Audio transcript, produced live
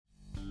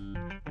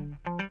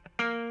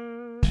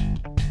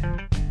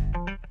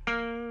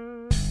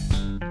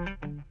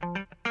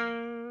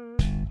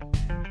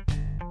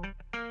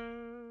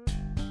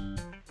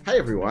Hi,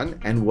 everyone,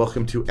 and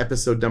welcome to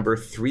episode number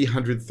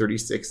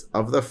 336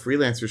 of the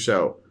Freelancers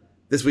Show.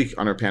 This week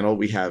on our panel,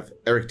 we have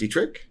Eric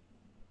Dietrich.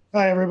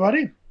 Hi,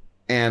 everybody.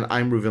 And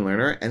I'm Reuven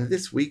Lerner. And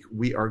this week,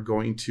 we are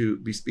going to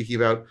be speaking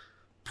about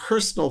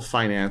personal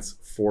finance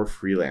for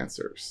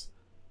freelancers.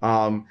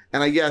 And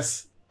I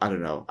guess, I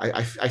don't know,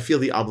 I feel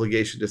the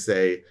obligation to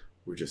say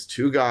we're just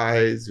two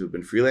guys who've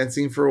been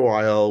freelancing for a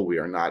while. We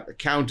are not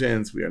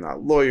accountants. We are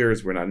not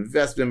lawyers. We're not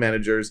investment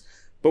managers.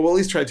 But we'll at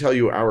least try to tell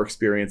you our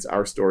experience,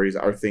 our stories,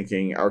 our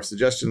thinking, our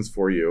suggestions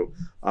for you.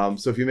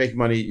 So if you make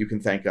money, you can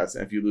thank us.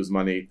 And if you lose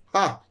money,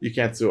 you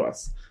can't sue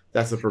us.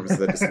 That's the purpose of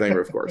the disclaimer,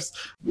 of course.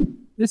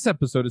 This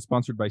episode is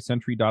sponsored by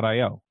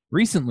Sentry.io.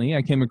 Recently,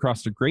 I came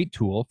across a great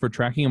tool for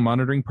tracking and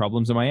monitoring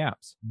problems in my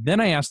apps. Then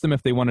I asked them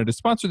if they wanted to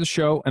sponsor the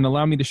show and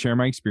allow me to share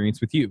my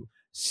experience with you.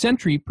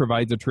 Sentry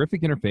provides a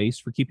terrific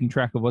interface for keeping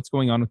track of what's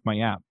going on with my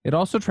app. It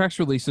also tracks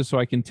releases so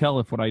I can tell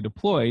if what I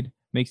deployed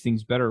makes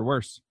things better or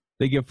worse.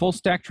 They give full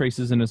stack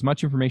traces and as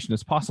much information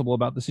as possible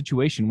about the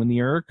situation when the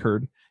error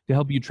occurred to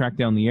help you track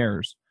down the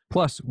errors.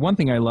 Plus, one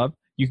thing I love,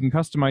 you can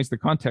customize the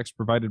context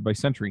provided by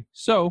Sentry.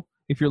 So,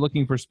 if you're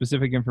looking for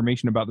specific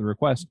information about the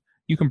request,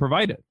 you can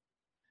provide it.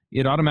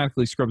 It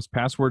automatically scrubs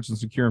passwords and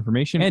secure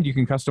information, and you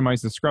can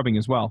customize the scrubbing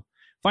as well.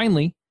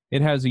 Finally,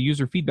 it has a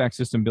user feedback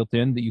system built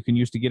in that you can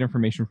use to get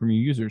information from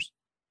your users.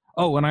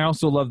 Oh, and I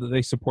also love that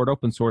they support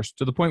open source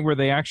to the point where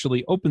they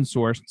actually open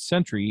source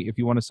Sentry if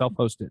you want to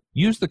self-host it.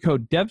 Use the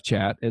code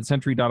DevChat at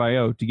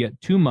Sentry.io to get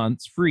 2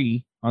 months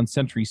free on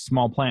Sentry's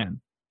small plan.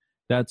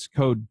 That's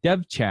code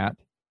DevChat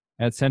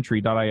at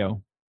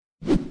Sentry.io.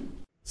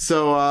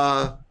 So,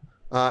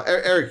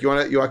 Eric, you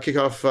want to kick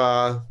off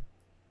the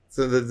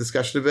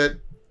discussion a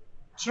bit?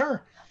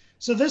 Sure.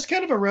 So this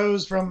kind of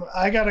arose from,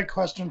 I got a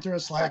question through a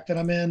Slack that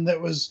I'm in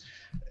that was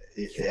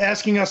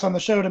asking us on the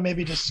show to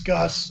maybe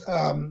discuss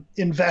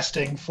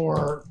investing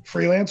for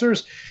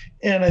freelancers.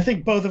 And I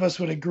think both of us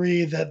would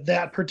agree that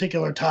that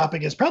particular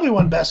topic is probably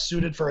one best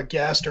suited for a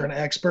guest or an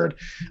expert,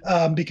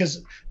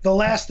 because the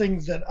last thing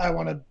that I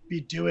want to be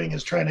doing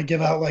is trying to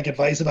give out like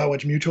advice about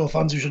which mutual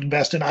funds you should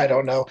invest in. I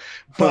don't know.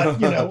 But,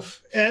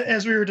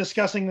 as we were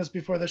discussing this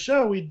before the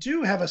show, we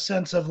do have a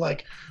sense of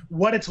like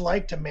what it's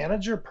like to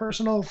manage your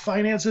personal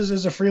finances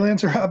as a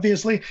freelancer,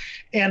 obviously.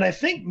 And I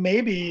think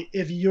maybe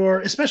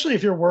especially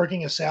if you're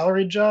working a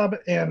salaried job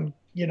and,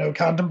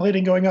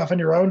 contemplating going off on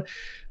your own,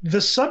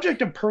 the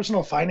subject of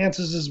personal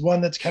finances is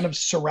one that's kind of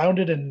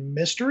surrounded in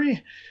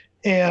mystery.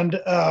 And,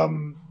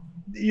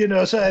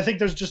 so I think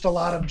there's just a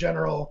lot of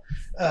general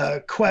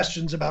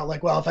questions about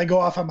like, well, if I go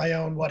off on my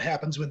own, what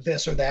happens with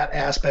this or that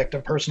aspect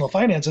of personal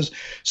finances?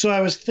 So I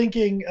was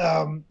thinking,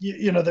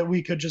 that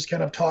we could just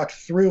kind of talk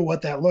through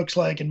what that looks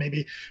like and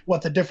maybe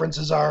what the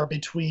differences are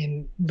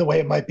between the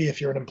way it might be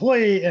if you're an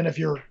employee and if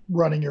you're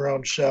running your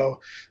own show.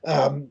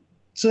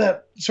 So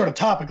that sort of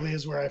topically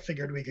is where I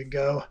figured we could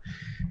go.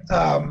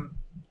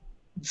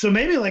 So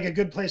maybe like a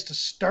good place to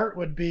start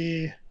would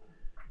be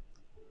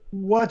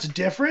what's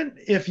different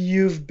if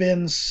you've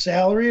been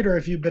salaried or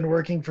if you've been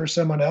working for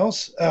someone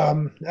else.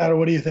 Adam,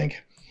 what do you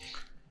think?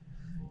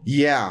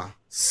 Yeah.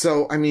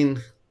 So, I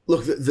mean,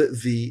 look,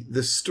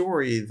 the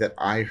story that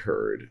I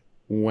heard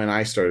when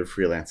I started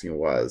freelancing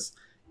was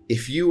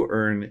if you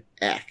earn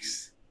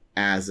X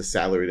as a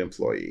salaried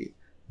employee,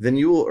 then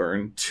you will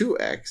earn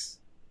 2X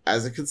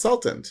as a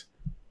consultant.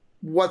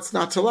 What's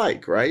not to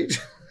like, right?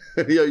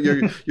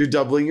 You're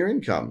doubling your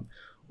income.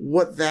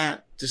 What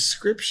that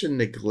description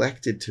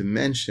neglected to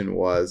mention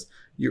was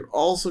you're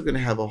also going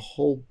to have a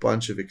whole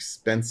bunch of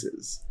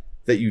expenses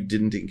that you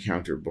didn't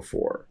encounter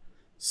before.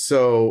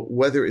 So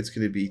whether it's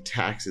going to be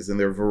taxes, and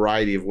there are a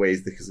variety of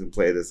ways that can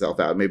play this out.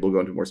 Maybe we'll go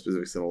into more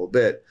specifics in a little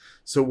bit.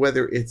 So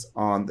whether it's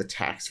on the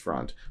tax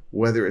front,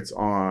 whether it's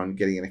on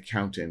getting an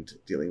accountant,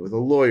 dealing with a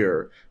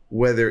lawyer,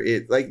 whether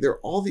there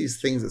are all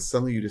these things that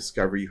suddenly you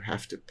discover you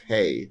have to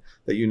pay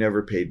that you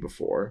never paid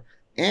before.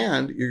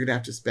 And you're going to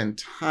have to spend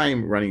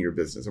time running your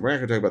business. And we're not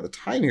going to talk about the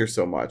time here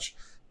so much,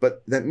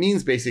 but that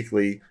means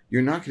basically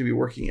you're not going to be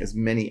working as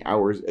many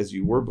hours as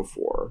you were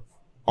before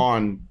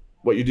on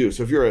what you do.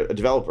 So if you're a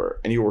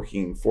developer and you're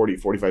working 40,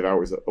 45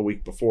 hours a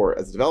week before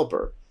as a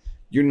developer,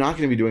 you're not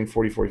going to be doing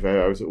 40, 45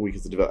 hours a week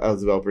as a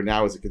developer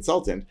now as a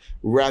consultant.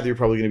 Rather, you're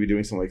probably going to be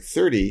doing something like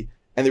 30,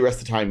 and the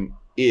rest of the time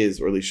is,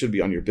 or at least should be,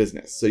 on your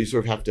business. So you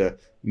sort of have to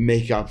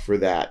make up for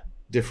that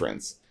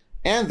difference.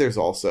 And there's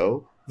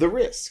also the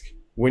risk.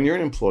 When you're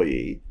an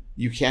employee,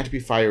 you can't be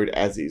fired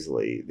as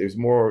easily. There's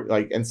more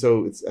and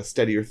so it's a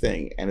steadier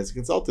thing. And as a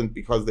consultant,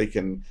 because they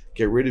can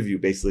get rid of you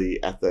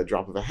basically at the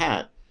drop of a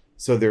hat,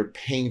 so they're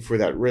paying for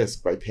that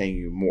risk by paying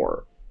you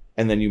more.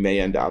 And then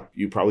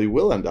you probably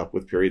will end up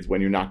with periods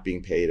when you're not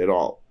being paid at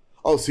all.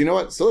 Oh, so you know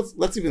what? So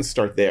let's even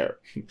start there.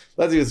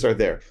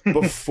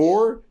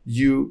 Before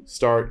you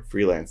start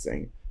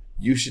freelancing,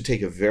 you should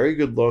take a very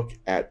good look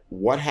at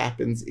what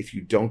happens if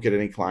you don't get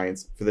any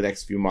clients for the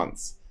next few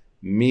months.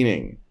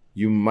 Meaning,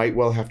 you might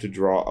well have to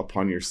draw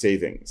upon your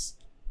savings.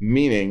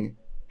 Meaning,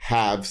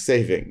 have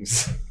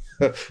savings.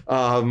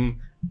 And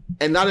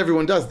not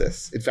everyone does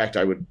this. In fact,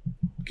 I would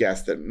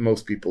guess that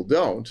most people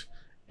don't.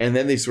 And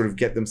then they sort of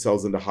get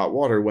themselves into hot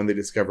water when they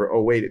discover,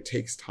 oh, wait, it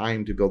takes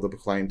time to build up a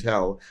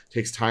clientele. It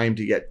takes time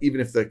to get, even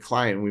if the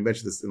client, we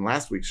mentioned this in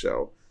last week's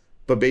show,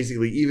 but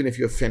basically, even if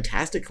you have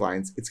fantastic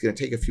clients, it's going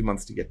to take a few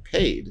months to get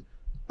paid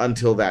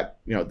until that,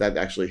 that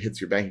actually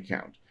hits your bank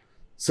account.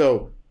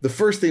 So the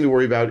first thing to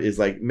worry about is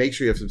like, make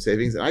sure you have some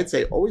savings. And I'd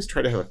say always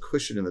try to have a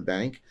cushion in the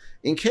bank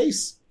in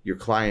case your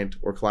client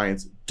or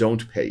clients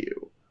don't pay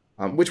you,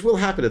 which will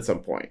happen at some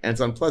point. And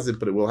it's unpleasant,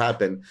 but it will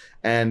happen.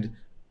 And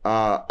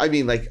I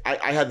mean, like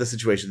I had the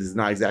situation, this is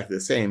not exactly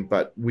the same,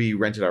 but we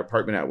rented our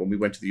apartment out when we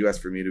went to the US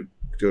for me to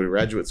go to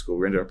graduate school.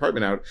 We rented our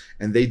apartment out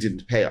and they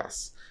didn't pay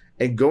us.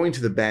 And going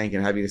to the bank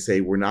and having to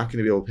say, we're not going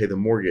to be able to pay the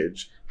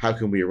mortgage. How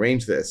can we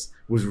arrange this?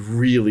 Was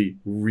really,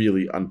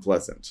 really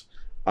unpleasant.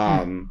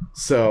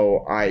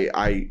 So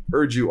I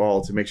urge you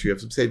all to make sure you have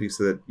some savings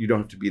so that you don't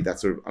have to be in that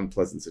sort of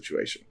unpleasant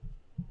situation.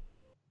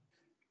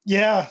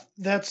 Yeah,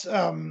 that's,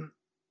 a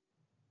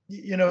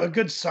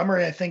good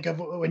summary, I think, of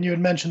when you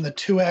had mentioned the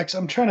 2X.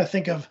 I'm trying to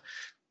think of,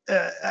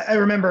 I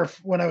remember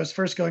when I was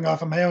first going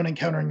off on my own,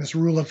 encountering this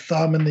rule of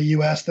thumb in the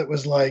US that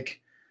was like,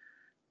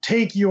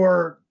 take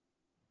your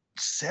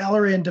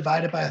salary and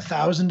divide it by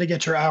 1,000 to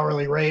get your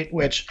hourly rate,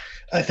 which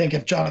I think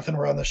if Jonathan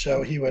were on the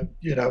show, he would,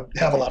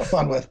 have a lot of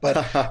fun with. But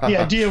the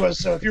idea was,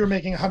 so if you were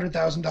making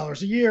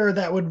 $100,000 a year,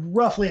 that would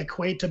roughly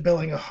equate to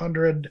billing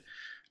 $100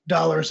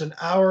 an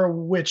hour,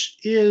 which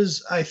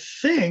is, I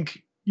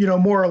think,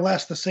 more or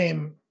less the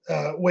same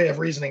way of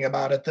reasoning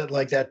about it, that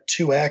like that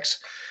 2X,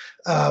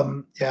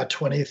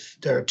 20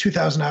 or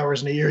 2,000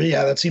 hours in a year.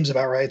 Yeah, that seems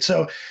about right.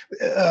 So,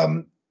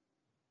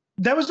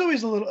 that was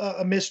always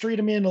a mystery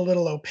to me and a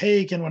little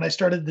opaque. And when I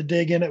started to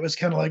dig in, it was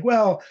kind of like,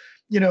 well,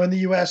 in the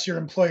US, your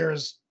employer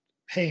is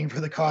paying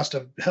for the cost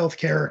of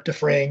healthcare,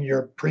 defraying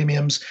your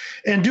premiums,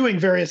 and doing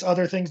various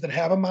other things that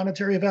have a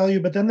monetary value.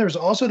 But then there's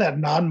also that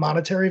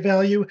non-monetary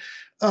value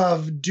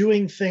of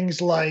doing things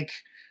like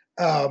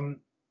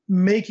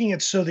making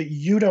it so that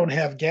you don't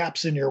have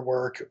gaps in your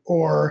work,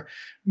 or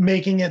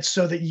making it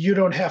so that you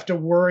don't have to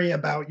worry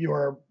about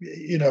your,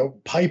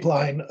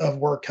 pipeline of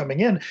work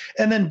coming in,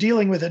 and then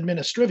dealing with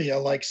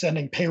administrivia, like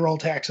sending payroll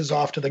taxes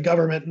off to the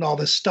government and all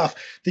this stuff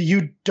that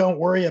you don't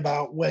worry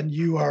about when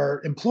you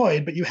are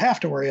employed, but you have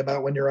to worry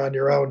about when you're on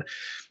your own.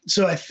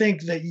 So I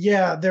think that,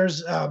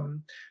 there's,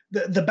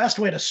 the best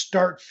way to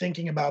start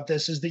thinking about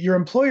this is that your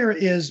employer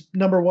is,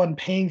 number one,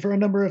 paying for a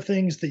number of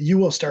things that you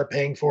will start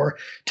paying for,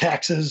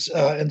 taxes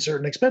and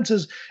certain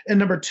expenses. And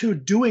number two,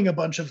 doing a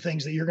bunch of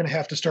things that you're going to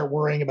have to start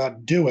worrying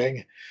about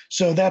doing.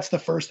 So that's the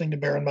first thing to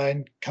bear in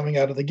mind coming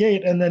out of the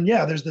gate. And then,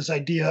 there's this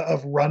idea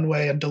of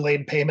runway and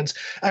delayed payments.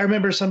 I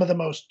remember some of the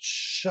most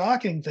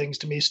shocking things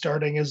to me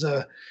starting as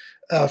a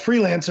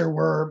freelancer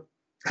were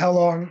how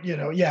long,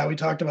 we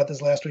talked about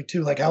this last week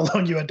too, like how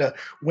long you had to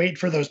wait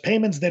for those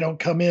payments. They don't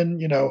come in,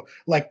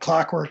 like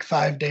clockwork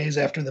 5 days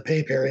after the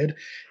pay period.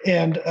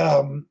 And,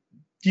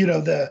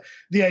 the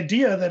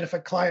idea that if a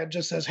client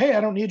just says, hey,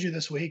 I don't need you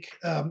this week,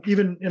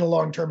 even in a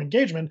long-term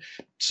engagement,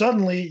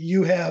 suddenly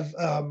you have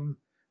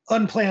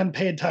unplanned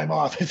paid time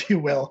off, if you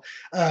will.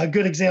 A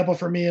good example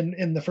for me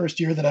in the first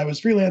year that I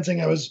was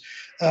freelancing, I was,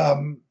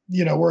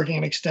 working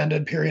an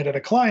extended period at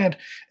a client,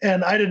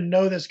 and I didn't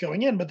know this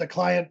going in, but the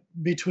client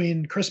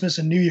between Christmas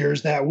and New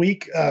Year's that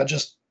week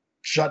just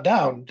shut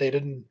down.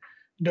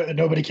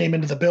 Nobody came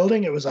into the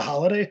building. It was a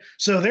holiday.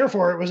 So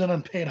therefore it was an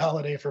unpaid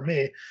holiday for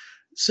me.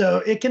 So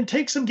it can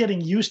take some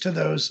getting used to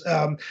those,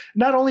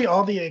 not only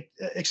all the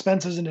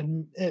expenses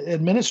and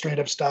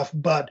administrative stuff,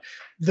 but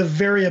the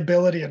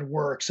variability in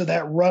work. So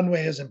that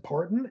runway is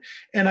important.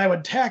 And I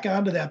would tack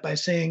onto that by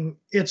saying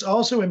it's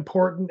also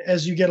important,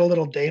 as you get a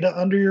little data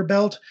under your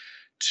belt,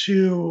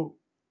 to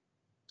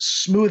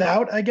smooth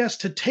out, I guess,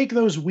 to take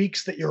those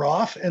weeks that you're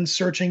off and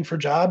searching for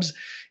jobs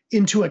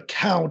into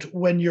account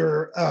when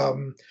you're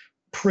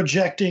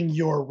projecting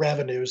your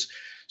revenues.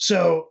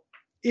 So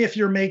if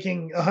you're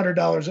making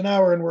 $100 an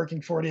hour and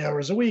working 40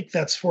 hours a week,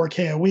 that's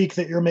 $4K a week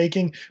that you're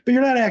making, but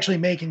you're not actually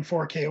making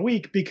 $4K a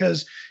week,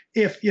 because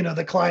if,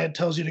 the client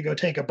tells you to go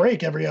take a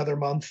break every other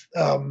month,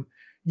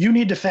 you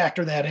need to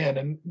factor that in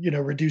and,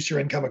 reduce your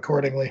income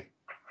accordingly,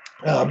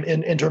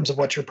 in terms of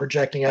what you're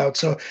projecting out.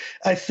 So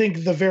I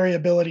think the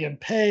variability in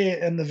pay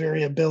and the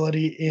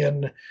variability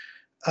in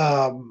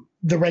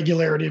the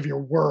regularity of your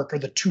work are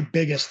the two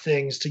biggest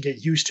things to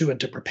get used to and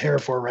to prepare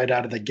for right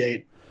out of the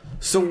gate.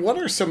 So what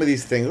are some of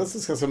these things? Let's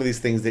discuss some of these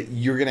things that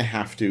you're going to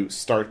have to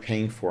start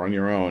paying for on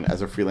your own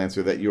as a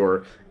freelancer that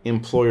your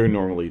employer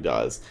normally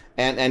does.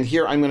 And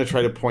here I'm going to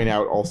try to point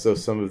out also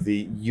some of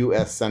the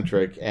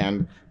US-centric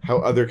and how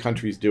other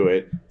countries do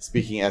it,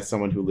 speaking as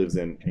someone who lives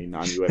in a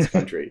non-US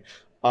country.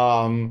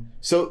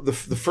 So the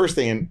first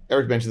thing, and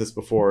Eric mentioned this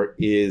before,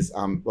 is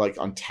like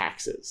on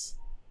taxes,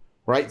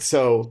 right?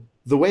 So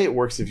the way it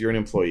works if you're an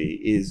employee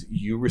is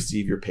you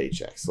receive your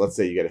paycheck. So let's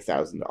say you get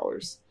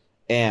 $1,000.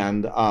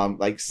 And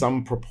like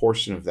some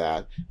proportion of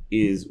that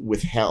is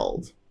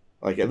withheld,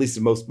 like at least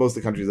in most of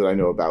the countries that I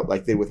know about,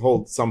 like they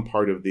withhold some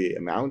part of the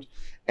amount.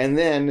 And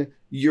then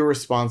you're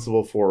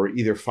responsible for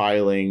either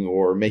filing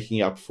or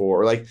making up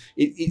for, like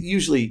it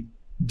usually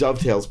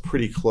dovetails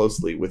pretty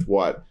closely with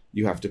what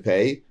you have to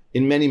pay.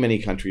 In many, many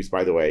countries,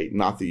 by the way,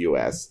 not the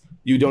US,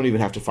 you don't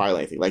even have to file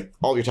anything. Like,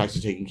 all your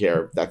taxes are taken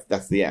care of.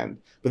 That's the end.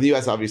 But the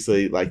US,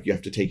 obviously, like, you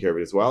have to take care of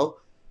it as well.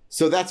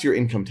 So that's your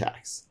income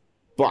tax.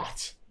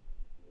 But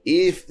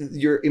if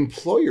your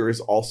employer is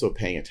also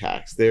paying a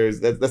tax,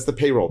 that's the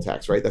payroll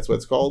tax, right? That's what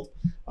it's called.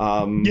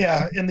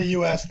 Yeah, in the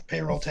U.S., the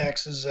payroll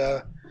tax is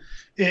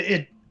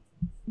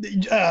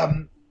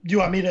do you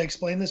want me to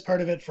explain this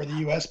part of it for the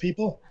U.S.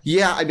 people?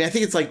 Yeah, I mean, I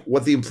think it's like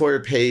what the employer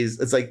pays.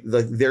 It's like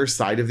their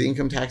side of the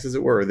income tax, as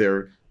it were, or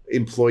their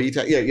employee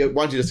tax. Yeah,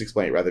 why don't you just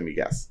explain it rather than me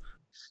guess?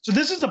 So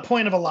this is the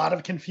point of a lot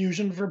of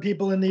confusion for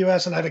people in the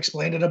U.S., and I've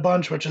explained it a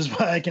bunch, which is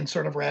why I can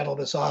sort of rattle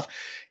this off.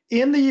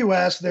 In the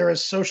U.S., there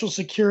is Social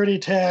Security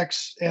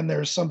tax, and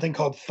there's something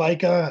called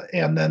FICA,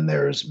 and then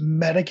there's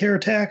Medicare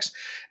tax.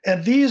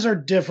 And these are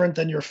different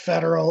than your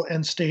federal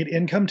and state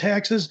income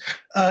taxes.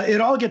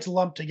 It all gets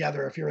lumped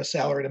together. If you're a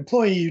salaried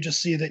employee, you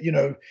just see that, you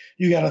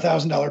got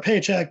 $1,000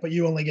 paycheck, but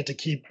you only get to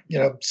keep,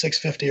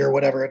 $650 or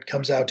whatever it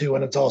comes out to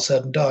when it's all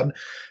said and done.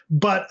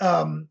 But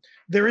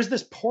there is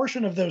this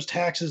portion of those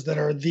taxes that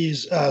are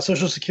these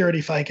Social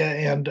Security, FICA,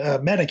 and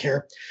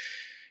Medicare.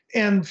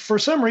 And for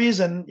some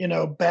reason,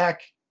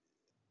 back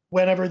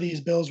whenever these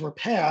bills were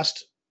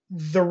passed,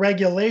 the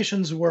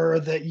regulations were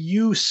that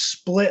you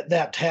split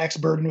that tax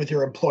burden with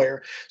your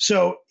employer.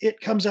 So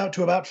it comes out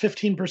to about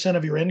 15%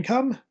 of your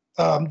income,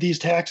 these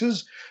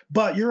taxes,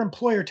 but your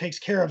employer takes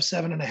care of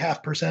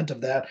 7.5%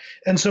 of that.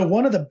 And so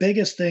one of the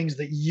biggest things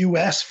that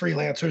US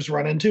freelancers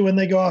run into when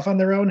they go off on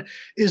their own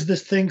is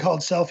this thing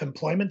called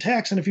self-employment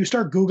tax. And if you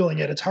start Googling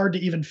it, it's hard to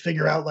even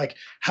figure out like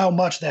how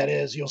much that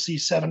is. You'll see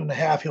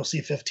 7.5, you'll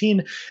see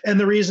 15. And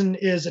the reason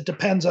is it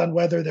depends on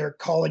whether they're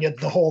calling it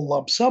the whole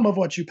lump sum of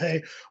what you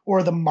pay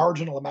or the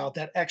marginal amount,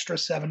 that extra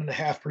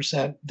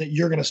 7.5% that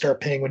you're going to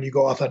start paying when you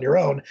go off on your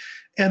own.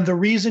 And the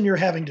reason you're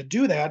having to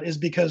do that is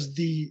because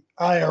the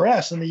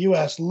IRS in the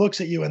US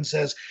looks at you and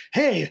says,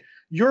 hey,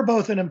 you're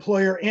both an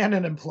employer and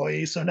an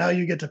employee, so now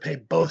you get to pay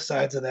both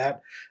sides of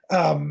that.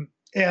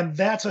 And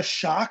that's a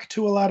shock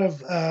to a lot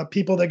of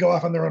people that go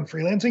off on their own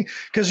freelancing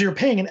because you're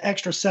paying an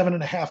extra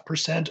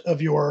 7.5%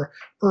 of your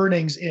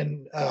earnings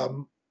in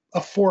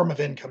a form of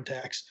income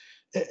tax.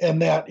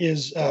 And that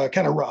is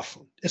kind of rough,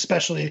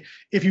 especially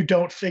if you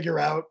don't figure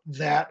out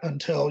that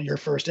until your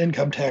first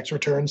income tax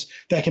returns.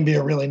 That can be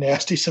a really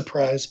nasty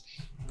surprise.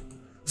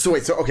 So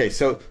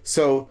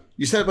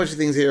you said a bunch of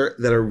things here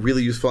that are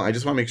really useful. I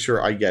just want to make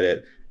sure I get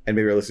it, and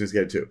maybe our listeners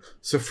get it too.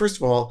 So first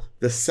of all,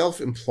 the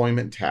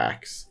self-employment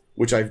tax,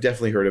 which I've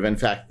definitely heard of. In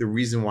fact, the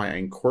reason why I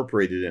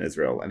incorporated in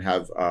Israel and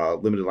have a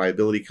limited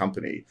liability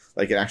company,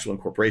 like an actual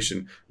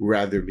incorporation,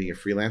 rather than being a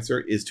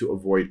freelancer, is to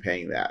avoid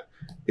paying that.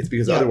 It's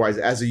because otherwise,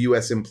 as a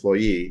U.S.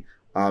 employee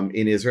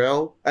in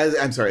Israel, as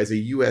a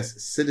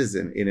U.S.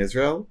 citizen in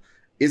Israel,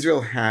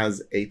 Israel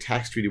has a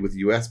tax treaty with the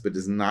U.S. but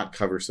does not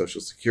cover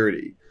Social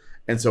Security.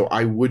 And so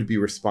I would be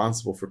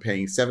responsible for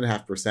paying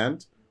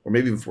 7.5% or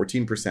maybe even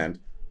 14%,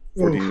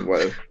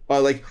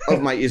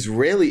 of my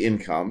Israeli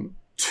income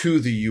to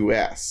the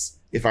U.S.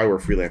 if I were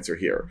a freelancer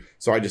here.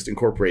 So I just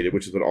incorporated,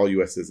 which is what all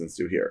U.S. citizens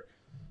do here.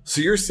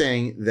 So you're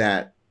saying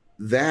that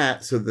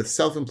so the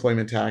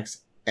self-employment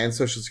tax and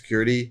Social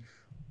Security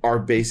are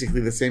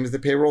basically the same as the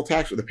payroll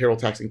tax, or the payroll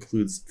tax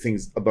includes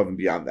things above and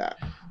beyond that?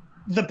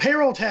 The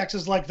payroll tax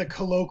is like the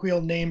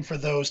colloquial name for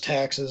those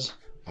taxes.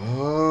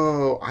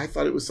 Oh, I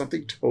thought it was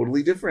something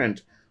totally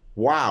different.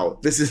 Wow.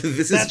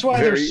 That's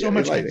why there's so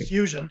much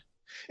confusion.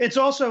 It's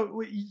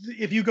also,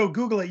 if you go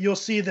Google it, you'll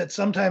see that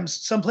sometimes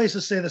some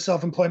places say the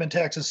self-employment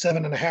tax is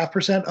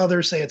 7.5%.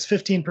 Others say it's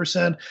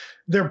 15%.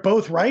 They're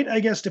both right, I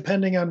guess,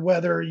 depending on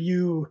whether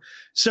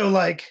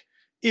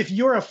if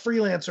you're a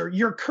freelancer,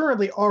 you're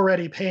currently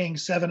already paying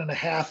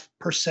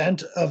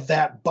 7.5% of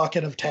that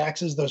bucket of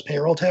taxes, those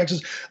payroll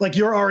taxes. Like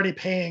you're already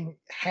paying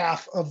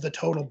half of the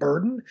total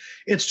burden.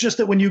 It's just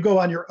that when you go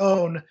on your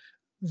own,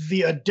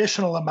 the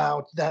additional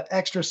amount, that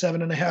extra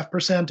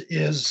 7.5%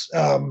 is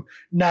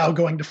now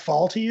going to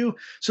fall to you.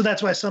 So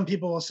that's why some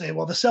people will say,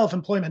 well, the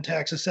self-employment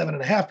tax is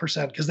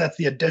 7.5% because that's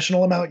the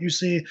additional amount you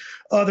see.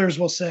 Others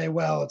will say,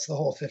 well, it's the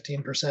whole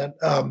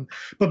 15%.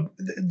 But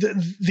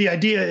the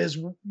idea is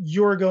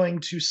you're going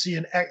to see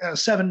a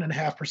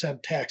 7.5%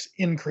 tax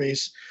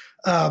increase.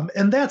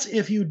 And that's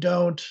if you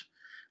don't,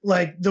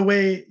 like the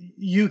way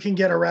you can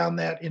get around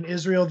that in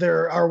Israel,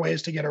 there are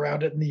ways to get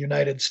around it in the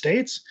United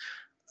States.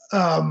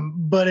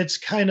 But it's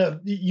kind of,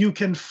 you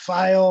can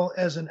file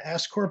as an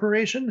S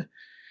corporation.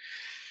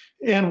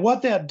 And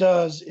what that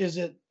does is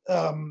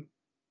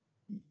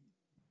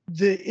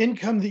the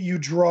income that you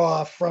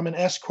draw from an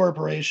S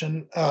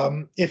corporation,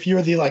 if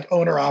you're the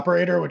owner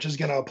operator, which is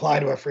going to apply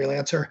to a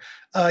freelancer,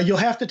 you'll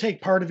have to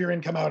take part of your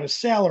income out as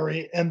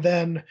salary. And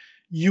then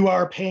you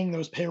are paying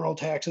those payroll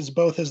taxes,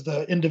 both as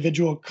the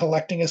individual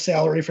collecting a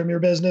salary from your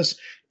business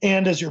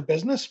and as your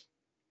business.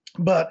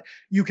 But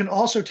you can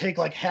also take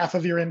half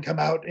of your income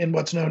out in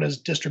what's known as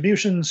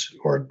distributions,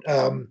 or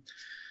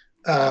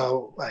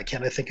I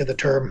can't think of the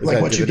term,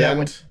 like what you get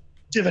with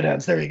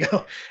dividends. There you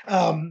go.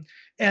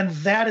 And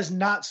that is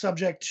not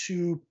subject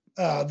to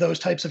those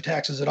types of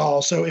taxes at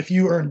all. So if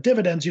you earn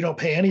dividends, you don't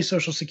pay any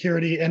Social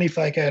Security, any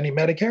FICA, any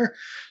Medicare.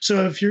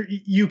 So if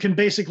you can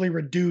basically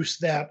reduce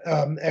that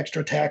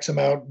extra tax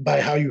amount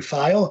by how you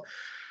file.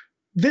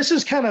 This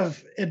is kind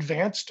of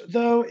advanced,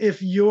 though.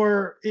 If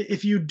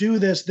you do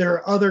this, there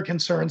are other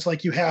concerns,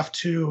 like you have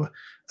to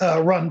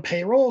run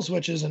payrolls,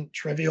 which isn't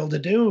trivial to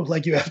do.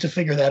 Like you have to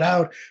figure that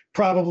out.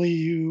 Probably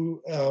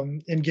you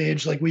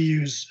engage, like we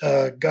use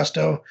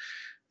Gusto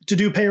to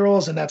do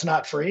payrolls, and that's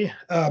not free.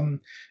 And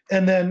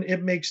then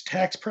it makes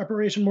tax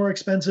preparation more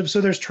expensive.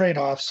 So there's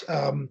trade-offs.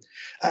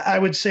 I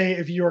would say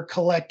if you're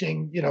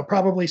collecting,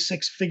 probably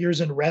six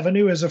figures in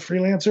revenue as a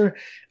freelancer,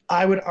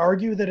 I would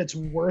argue that it's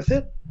worth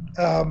it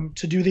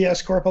to do the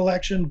S Corp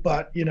election,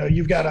 but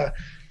you've got to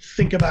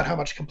think about how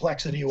much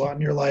complexity you want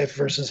in your life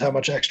versus how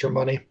much extra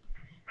money.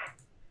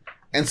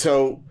 And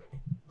so,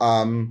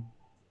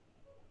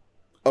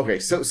 okay,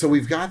 so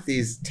we've got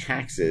these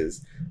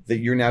taxes that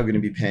you're now going to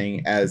be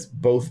paying as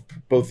both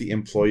the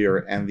employer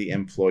and the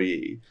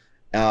employee.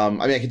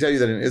 I can tell you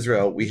that in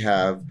Israel we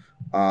have,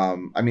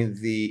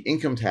 the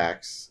income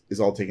tax is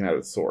all taken out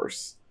at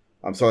source.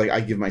 So like I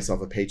give myself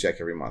a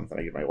paycheck every month, and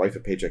I give my wife a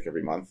paycheck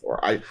every month,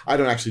 or I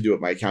don't actually do it.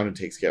 My accountant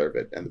takes care of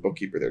it, and the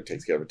bookkeeper there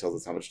takes care of it, tells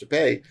us how much to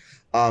pay.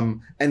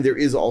 And there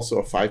is also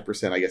a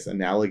 5%, I guess,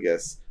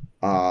 analogous.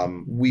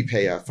 We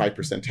pay a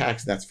 5%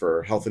 tax, and that's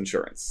for health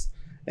insurance.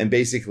 And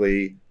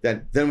basically,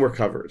 then we're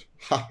covered.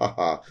 Ha ha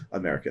ha,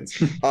 Americans.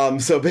 Wow,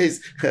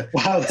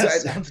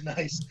 that sounds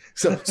nice.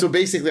 So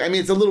basically,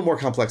 it's a little more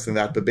complex than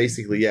that, but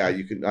basically, yeah,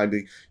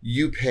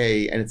 you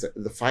pay, and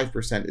the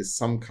 5% is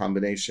some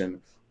combination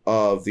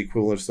of the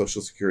equivalent of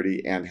Social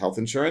Security and health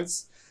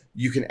insurance.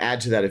 You can add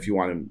to that if you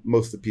want, and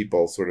most of the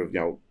people sort of,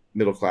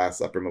 middle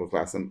class, upper middle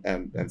class,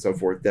 and so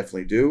forth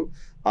definitely do.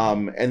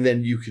 And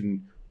then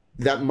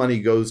that money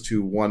goes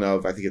to one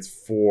of, I think it's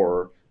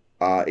 4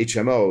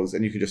 HMOs,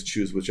 and you can just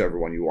choose whichever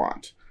one you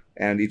want.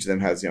 And each of them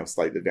has,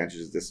 slight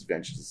advantages,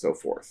 disadvantages, and so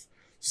forth.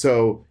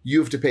 So you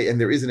have to pay, and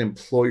there is an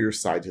employer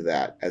side to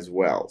that as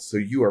well. So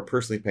you are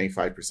personally paying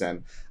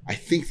 5%. I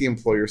think the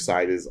employer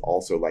side is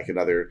also like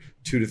another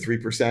 2 to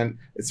 3%.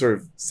 It's sort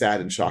of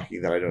sad and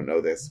shocking that I don't know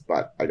this,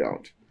 but I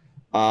don't.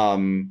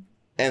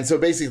 And so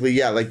basically,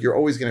 yeah, like you're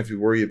always going to have to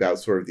worry about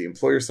sort of the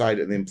employer side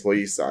and the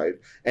employee side.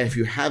 And if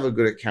you have a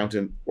good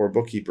accountant or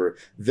bookkeeper,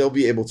 they'll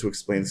be able to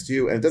explain this to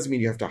you. And it doesn't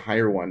mean you have to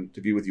hire one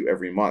to be with you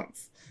every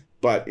month,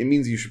 but it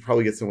means you should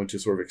probably get someone to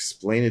sort of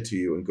explain it to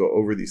you and go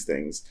over these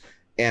things.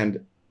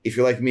 And if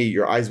you're like me,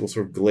 your eyes will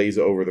sort of glaze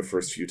over the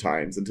first few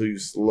times until you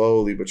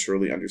slowly but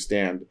surely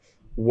understand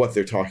what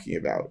they're talking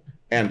about.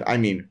 And I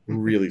mean,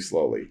 really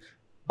slowly.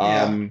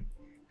 Yeah.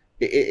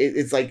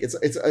 It's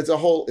a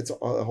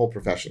whole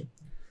profession.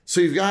 So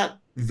you've got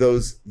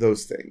those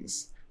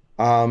things.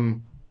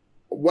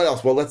 What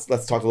else? Well, let's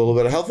talk a little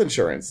bit of health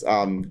insurance.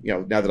 Now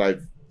that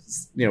I've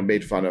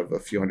made fun of a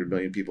few 100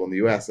 million people in the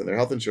U.S. and their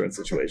health insurance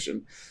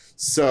situation.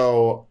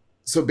 So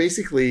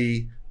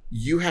basically,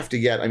 you have to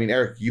get,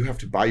 Eric, you have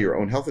to buy your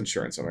own health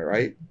insurance. Am I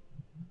right?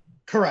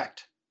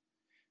 Correct.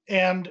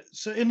 And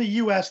so in the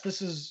U.S.,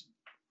 this is,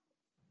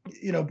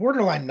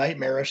 borderline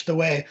nightmarish the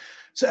way.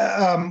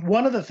 So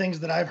one of the things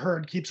that I've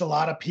heard keeps a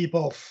lot of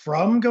people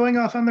from going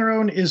off on their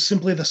own is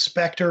simply the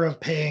specter of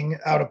paying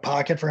out of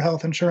pocket for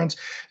health insurance.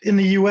 In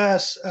the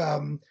U.S.,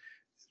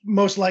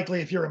 most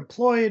likely if you're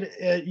employed,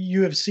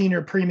 you have seen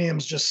your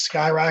premiums just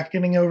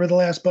skyrocketing over the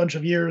last bunch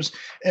of years.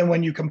 And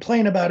when you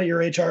complain about it, your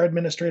HR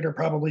administrator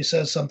probably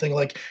says something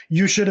like,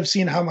 you should have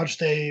seen how much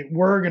they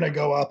were going to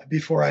go up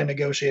before I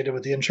negotiated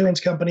with the insurance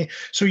company.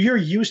 So you're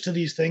used to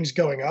these things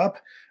going up.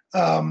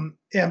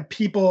 And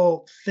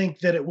people think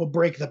that it will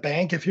break the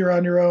bank if you're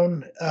on your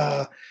own.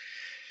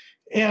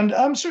 And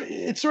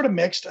it's sort of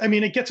mixed.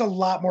 It gets a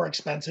lot more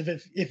expensive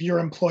if your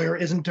employer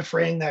isn't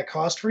defraying that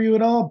cost for you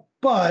at all.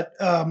 But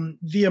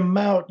the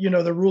amount,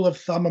 the rule of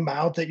thumb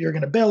amount that you're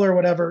going to bill or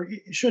whatever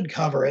should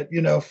cover it.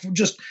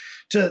 Just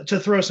to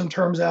throw some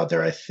terms out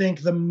there, I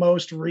think the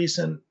most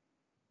recent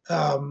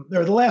or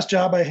the last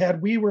job I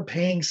had, we were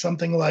paying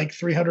something like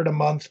 $300 a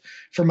month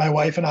for my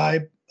wife and I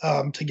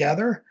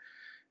together.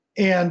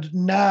 And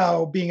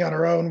now, being on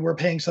our own, we're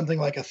paying something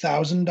like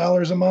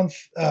 $1,000 a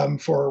month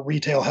for a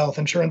retail health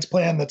insurance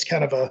plan. That's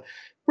kind of a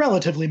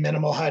relatively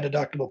minimal high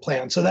deductible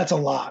plan. So that's a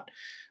lot.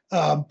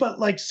 But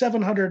like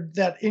 $700,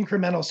 that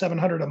incremental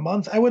 $700 a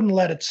month, I wouldn't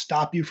let it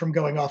stop you from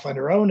going off on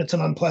your own. It's an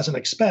unpleasant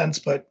expense,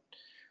 but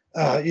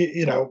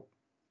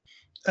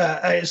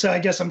so I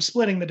guess I'm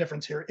splitting the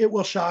difference here. It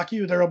will shock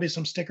you. There will be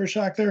some sticker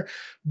shock there,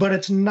 but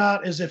it's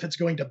not as if it's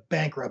going to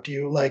bankrupt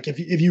you. Like if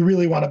you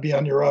really want to be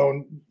on your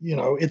own,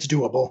 it's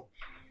doable.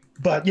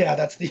 But yeah,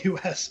 that's the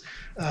U.S.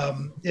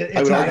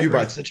 It's not a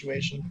great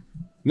situation.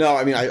 No,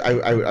 I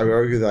would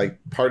argue that like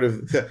part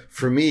of,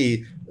 for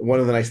me, one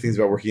of the nice things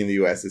about working in the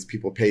U.S. is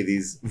people pay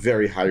these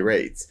very high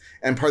rates.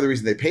 And part of the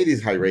reason they pay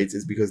these high rates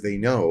is because they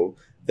know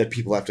that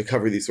people have to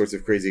cover these sorts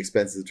of crazy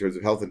expenses in terms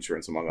of health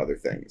insurance, among other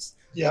things.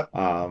 Yep.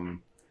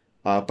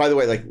 By the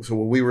way, like, so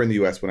when we were in the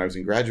U.S., when I was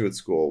in graduate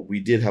school, we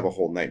did have a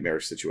whole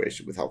nightmarish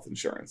situation with health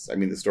insurance. I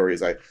mean, the story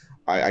is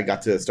I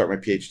got to start my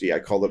PhD. I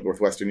called up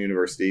Northwestern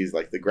University's,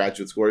 like the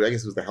graduate school, I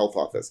guess it was the health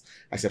office.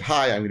 I said,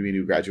 hi, I'm going to be a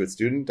new graduate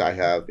student.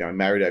 I'm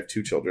married, I have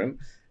 2 children,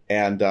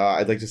 and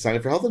I'd like to sign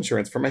up for health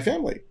insurance for my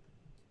family.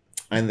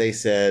 And they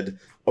said,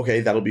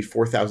 okay, that'll be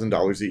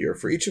 $4,000 a year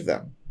for each of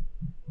them.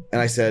 And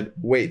I said,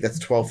 wait,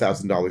 that's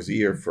 $12,000 a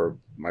year for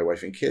my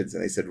wife and kids.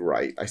 And they said,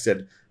 right. I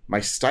said,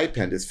 my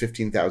stipend is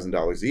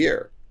 $15,000 a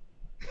year.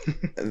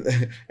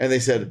 and they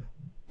said,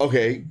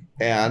 okay.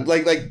 And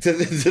like to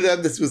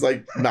them, this was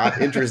like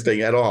not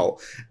interesting at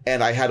all.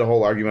 And I had a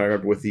whole argument, I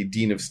remember, with the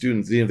dean of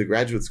students, dean of the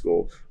graduate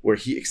school, where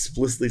he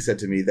explicitly said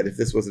to me that if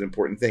this was an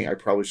important thing, I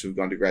probably should have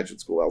gone to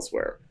graduate school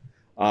elsewhere.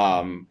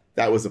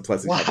 That was a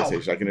pleasant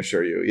conversation, I can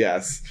assure you.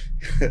 Yes.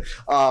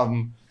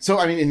 So,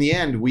 I mean, in the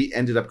end, we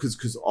ended up,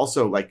 because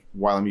also, like,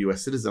 while I'm a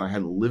U.S. citizen, I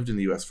hadn't lived in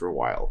the U.S. for a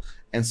while.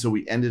 And so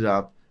we ended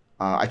up,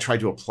 I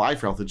tried to apply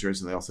for health insurance,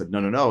 and they all said,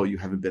 no, you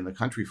haven't been in the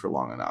country for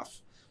long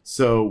enough.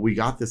 So we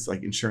got this,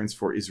 like, insurance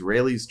for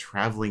Israelis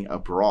traveling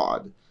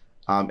abroad.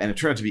 And it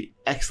turned out to be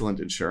excellent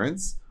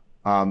insurance.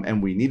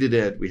 And we needed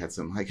it. We had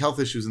some, like, health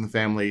issues in the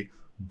family.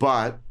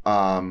 But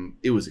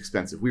it was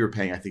expensive. We were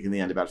paying, I think, in the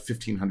end, about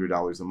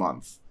 $1,500 a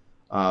month.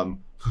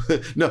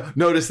 No,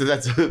 notice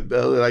that's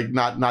like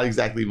not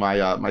exactly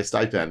my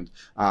stipend.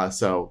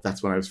 So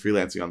that's when I was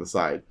freelancing on the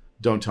side.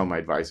 Don't tell my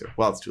advisor.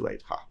 Well, it's too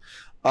late.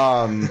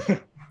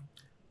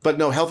 But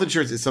no, health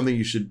insurance is something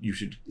you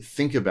should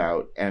think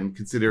about and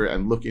consider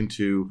and look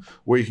into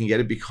where you can get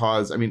it,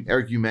 because, I mean,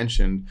 Eric, you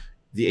mentioned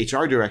the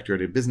HR director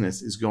at a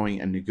business is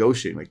going and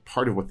negotiating. Like,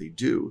 part of what they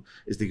do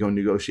is they go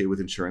negotiate with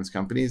insurance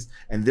companies,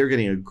 and they're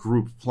getting a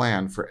group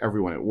plan for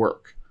everyone at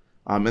work.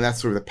 And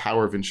that's sort of the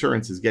power of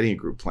insurance, is getting a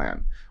group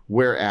plan.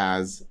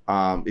 Whereas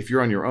if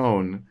you're on your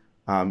own,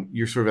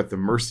 you're sort of at the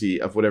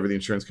mercy of whatever the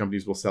insurance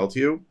companies will sell to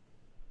you.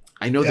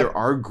 I know there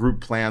are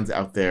group plans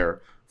out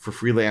there for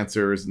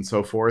freelancers and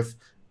so forth.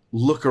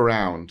 Look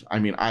around. I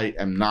mean, I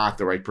am not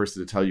the right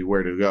person to tell you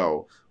where to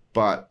go,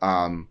 but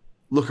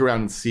look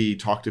around and see,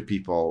 talk to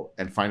people,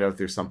 and find out if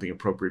there's something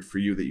appropriate for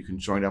you that you can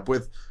join up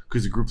with,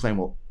 because a group plan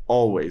will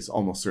always,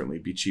 almost certainly,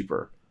 be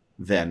cheaper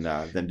than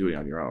doing it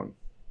on your own.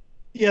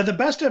 Yeah, the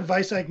best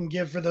advice I can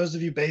give for those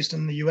of you based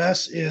in the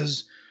US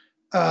is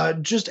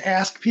just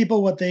ask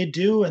people what they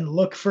do and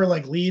look for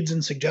like leads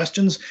and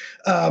suggestions.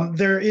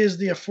 There is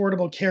the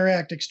Affordable Care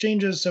Act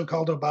exchanges,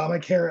 so-called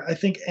Obamacare. I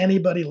think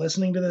anybody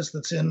listening to this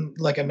that's in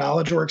like a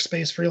knowledge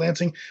workspace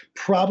freelancing,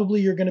 probably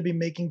you're going to be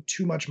making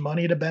too much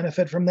money to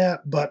benefit from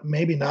that, but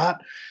maybe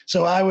not.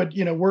 So I would,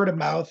 word of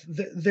mouth,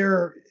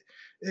 there,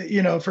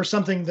 for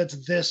something that's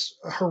this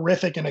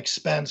horrific an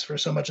expense for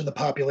so much of the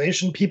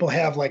population, people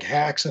have like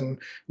hacks and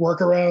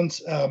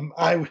workarounds.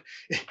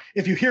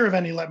 If you hear of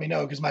any, let me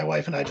know, because my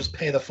wife and I just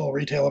pay the full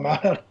retail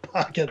amount out of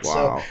pocket.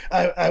 Wow.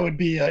 So I would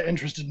be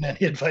interested in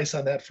any advice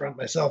on that front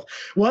myself.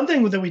 One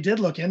thing that we did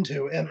look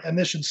into, and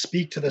this should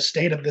speak to the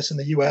state of this in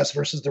the US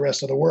versus the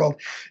rest of the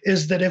world,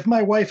 is that if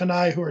my wife and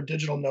I, who are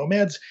digital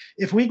nomads,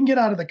 if we can get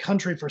out of the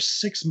country for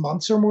 6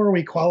 months or more,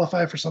 we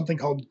qualify for something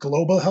called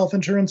global health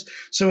insurance.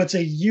 So it's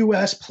a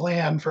US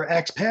plan for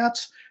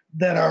expats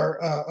that are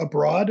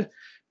abroad,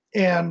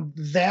 and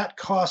that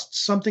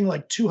costs something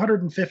like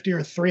 $250 or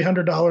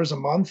 $300 a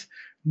month.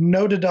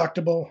 No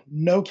deductible,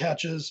 no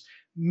catches,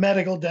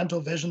 medical,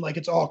 dental, vision, like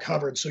it's all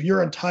covered. So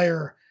your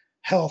entire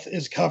health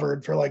is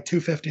covered for like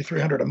 $250,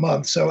 $300 a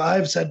month. So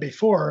I've said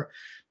before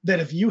that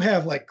if you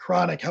have like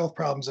chronic health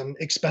problems and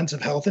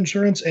expensive health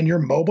insurance and you're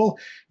mobile,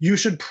 you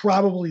should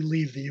probably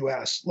leave the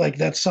US. Like,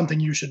 that's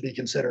something you should be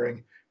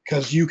considering,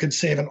 because you could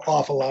save an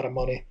awful lot of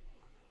money.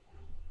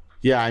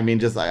 Yeah,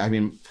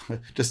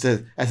 just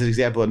as an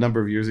example, a number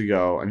of years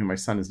ago, my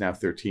son is now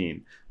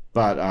 13,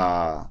 but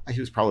he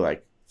was probably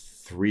like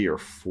 3 or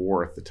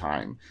 4 at the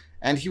time,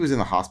 and he was in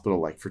the hospital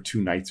like for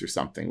 2 nights or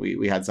something.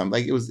 We had some,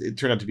 like, it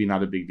turned out to be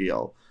not a big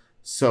deal.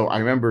 So I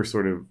remember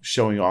sort of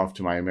showing off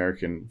to my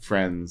American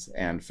friends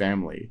and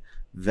family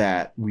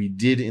that we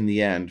did, in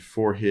the end,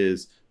 for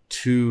his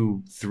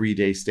 2-3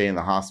 day stay in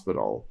the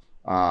hospital,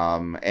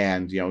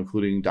 and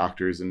including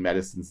doctors and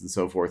medicines and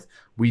so forth,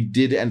 we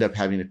did end up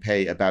having to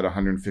pay about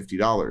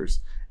 $150,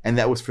 and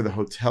that was for the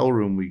hotel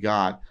room we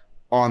got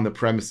on the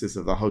premises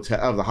of the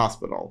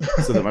hospital,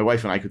 so that my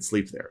wife and I could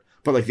sleep there.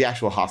 But like the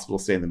actual hospital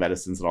stay and the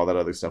medicines and all that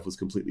other stuff was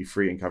completely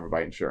free and covered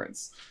by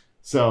insurance.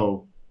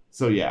 So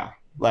yeah,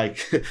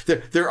 like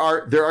there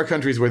are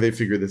countries where they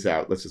figure this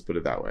out. Let's just put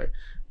it that way.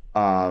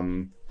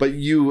 But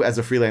you as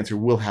a freelancer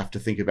will have to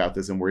think about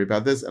this and worry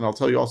about this. And I'll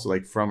tell you also,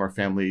 like, from our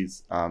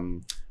family's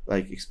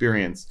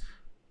experience,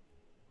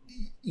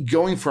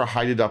 going for a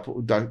high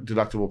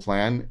deductible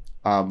plan,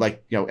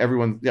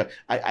 everyone,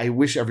 I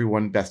wish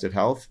everyone best of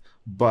health,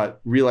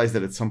 but realize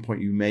that at some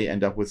point you may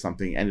end up with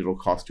something and it'll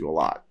cost you a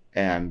lot.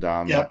 And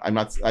I'm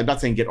not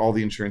saying get all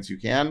the insurance you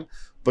can,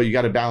 but you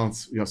got to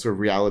balance, sort of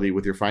reality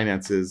with your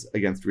finances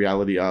against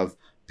reality of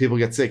people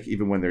get sick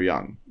even when they're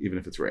young, even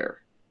if it's rare.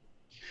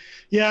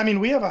 Yeah,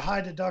 we have a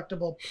high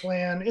deductible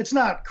plan. It's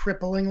not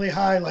cripplingly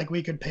high, like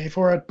we could pay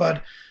for it,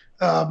 but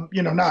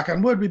knock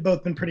on wood, we've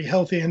both been pretty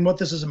healthy. And what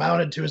this has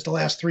amounted to is the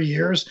last 3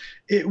 years,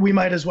 we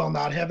might as well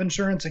not have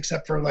insurance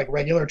except for like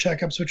regular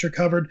checkups, which are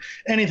covered.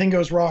 Anything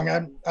goes wrong,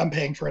 I'm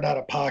paying for it out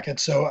of pocket.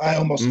 So I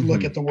almost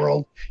look at the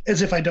world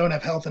as if I don't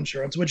have health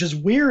insurance, which is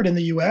weird in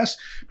the US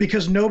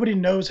because nobody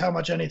knows how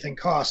much anything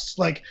costs.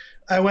 Like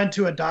I went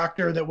to a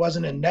doctor that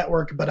wasn't in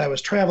network, but I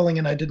was traveling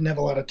and I didn't have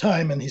a lot of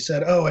time. And he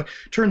said, oh, it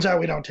turns out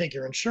we don't take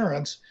your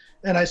insurance.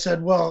 And I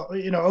said, well,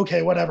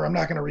 okay, whatever. I'm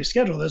not going to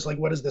reschedule this. Like,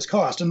 what does this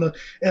cost? And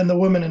the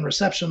woman in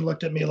reception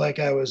looked at me like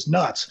I was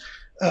nuts.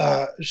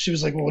 She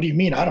was like, well, what do you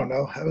mean? I don't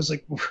know. I was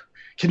like,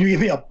 can you give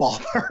me a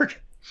ballpark?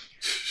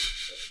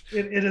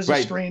 It is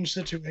a strange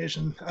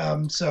situation.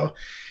 So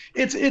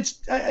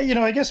it's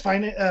I guess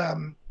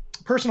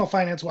personal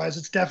finance wise,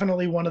 it's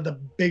definitely one of the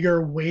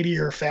bigger,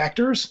 weightier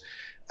factors.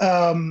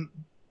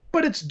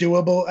 But it's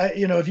doable.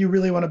 If you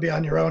really want to be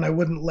on your own, I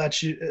wouldn't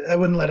let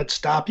it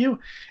stop you.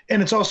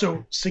 And it's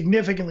also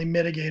significantly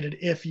mitigated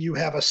if you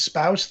have a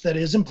spouse that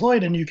is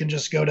employed and you can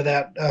just go to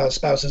that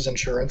spouse's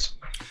insurance.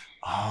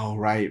 Oh,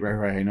 right.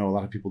 I know a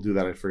lot of people do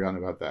that. I'd forgotten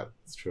about that.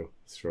 It's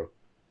true.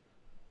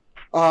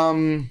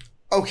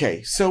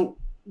 Okay. So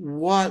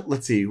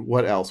let's see,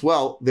 what else?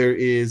 Well, there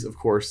is, of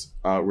course,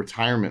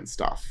 retirement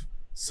stuff.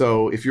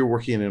 So if you're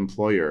working in an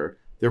employer,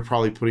 they're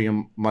probably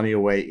putting money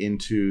away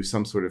into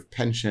some sort of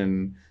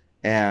pension.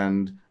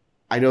 And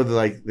I know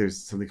that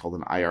there's something called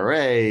an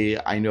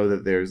IRA. I know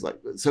that there's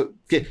so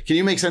can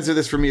you make sense of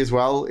this for me as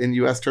well in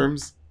US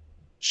terms?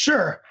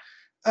 Sure.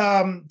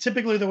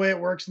 Typically the way it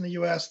works in the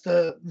US,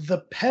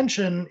 the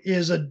pension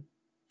is a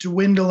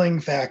dwindling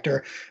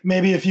factor.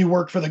 Maybe if you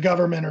work for the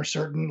government or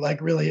certain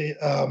really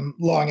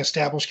long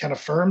established kind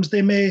of firms,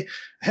 they may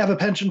have a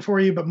pension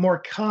for you, but more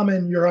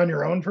common, you're on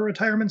your own for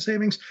retirement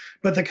savings.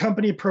 But the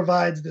company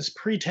provides this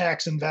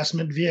pre-tax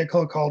investment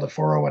vehicle called a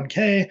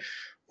 401k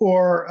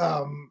or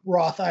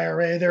Roth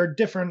IRA. There are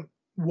different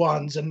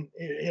ones, and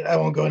I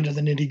won't go into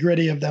the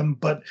nitty-gritty of them,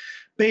 but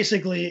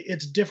basically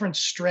it's different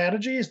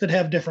strategies that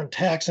have different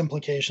tax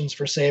implications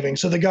for saving.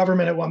 So the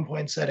government at one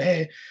point said,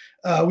 hey,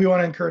 we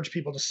want to encourage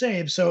people to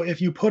save. So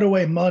if you put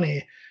away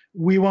money,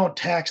 we won't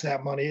tax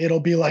that money. It'll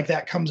be like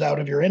that comes out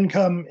of your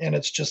income and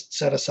it's just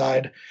set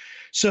aside.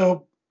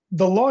 So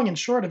the long and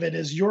short of it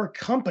is your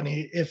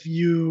company, if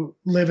you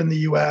live in the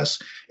US,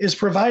 is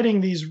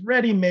providing these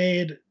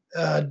ready-made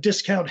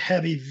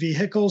discount-heavy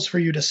vehicles for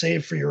you to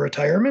save for your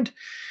retirement.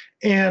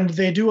 And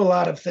they do a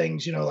lot of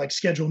things, like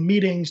schedule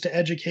meetings to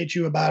educate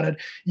you about it.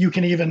 You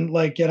can even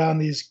get on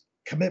these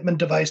commitment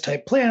device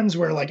type plans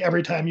where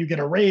every time you get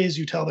a raise,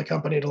 you tell the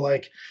company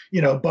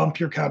to bump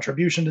your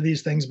contribution to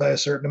these things by a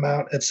certain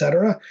amount, et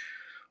cetera.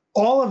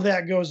 All of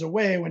that goes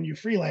away when you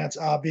freelance,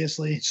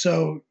 obviously.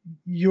 So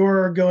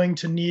you're going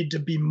to need to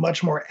be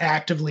much more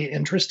actively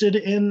interested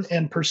in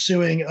and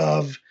pursuing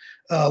of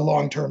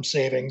long-term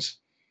savings.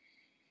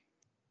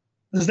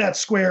 Is that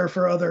square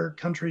for other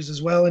countries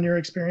as well in your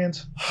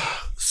experience?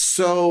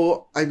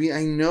 So, I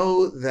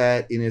know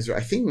that in Israel,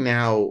 I think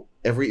now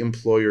every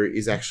employer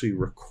is actually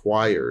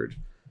required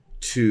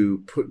to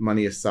put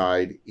money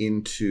aside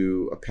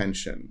into a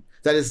pension.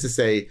 That is to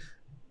say,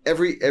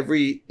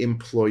 every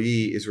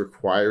employee is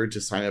required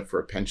to sign up for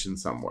a pension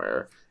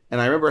somewhere. And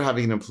I remember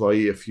having an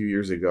employee a few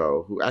years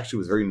ago who actually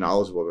was very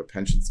knowledgeable about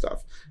pension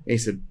stuff. And he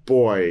said,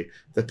 boy,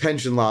 the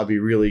pension lobby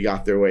really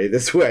got their way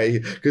this way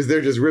because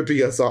they're just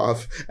ripping us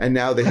off. And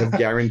now they have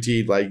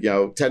guaranteed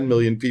 10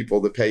 million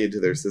people to pay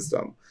into their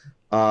system.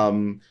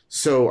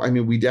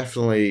 We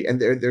definitely, and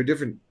there are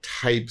different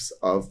types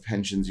of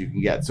pensions you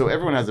can get. So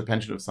everyone has a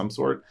pension of some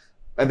sort.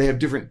 And they have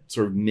different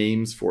sort of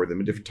names for them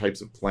and different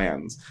types of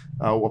plans.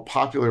 A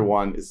popular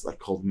one is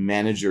called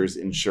manager's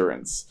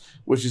insurance,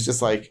 which is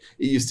just it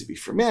used to be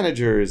for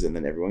managers and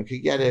then everyone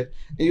could get it.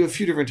 And you have a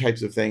few different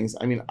types of things.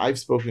 I've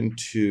spoken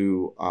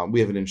to,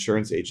 we have an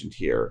insurance agent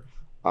here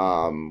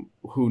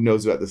who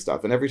knows about this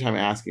stuff. And every time I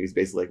ask him, he's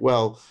basically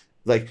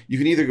you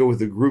can either go with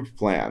the group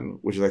plan,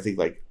 which is I think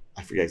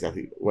I forget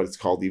exactly what it's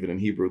called even in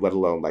Hebrew, let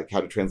alone how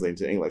to translate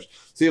into English.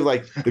 So you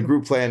have the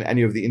group plan and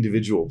you have the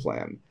individual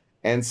plan.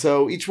 And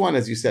so each one,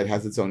 as you said,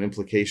 has its own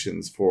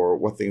implications for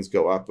what things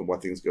go up and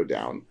what things go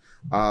down.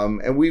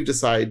 And we've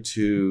decided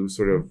to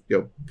sort of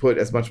put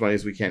as much money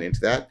as we can into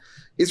that.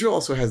 Israel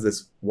also has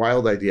this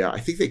wild idea.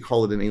 I think they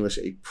call it in English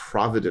a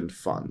provident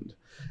fund.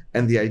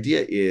 And the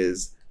idea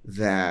is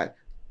that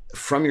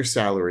from your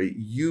salary,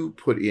 you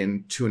put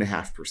in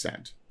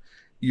 2.5%.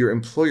 Your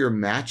employer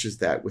matches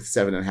that with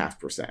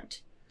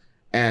 7.5%.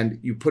 And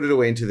you put it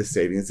away into the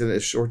savings. It's a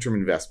short-term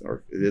investment,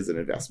 or it is an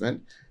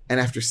investment. And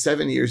after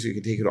 7 years, you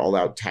can take it all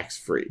out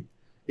tax-free.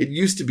 It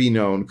used to be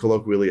known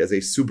colloquially as a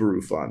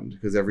Subaru fund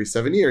because every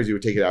 7 years you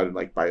would take it out and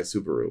buy a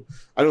Subaru.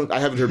 I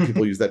haven't heard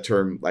people use that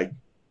term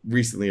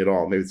recently at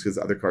all. Maybe it's because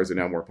other cars are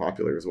now more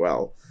popular as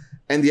well.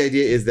 And the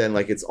idea is then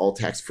it's all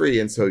tax-free.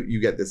 And so you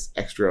get this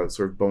extra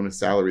sort of bonus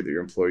salary that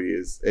your employer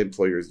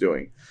is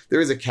doing.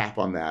 There is a cap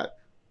on that.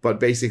 But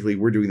basically,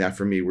 we're doing that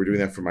for me. We're doing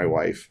that for my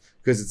wife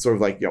because it's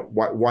sort of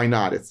why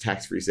not? It's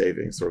tax-free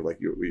savings, sort of what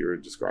you were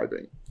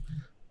describing.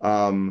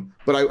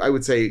 But I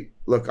would say,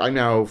 look, I'm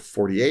now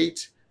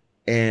 48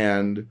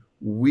 and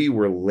we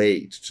were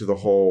late to the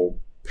whole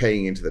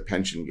paying into the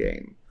pension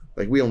game.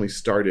 Like, we only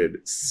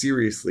started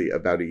seriously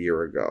about a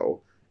year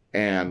ago,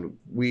 and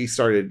we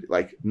started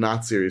like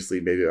not seriously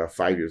maybe about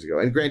 5 years ago.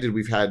 And granted,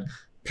 we've had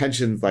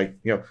pensions, like,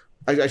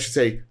 I should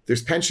say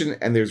there's pension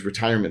and there's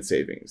retirement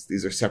savings.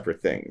 These are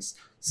separate things.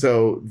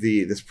 So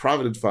this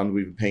Provident Fund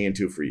we've been paying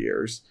into for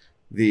years,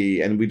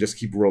 and we just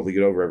keep rolling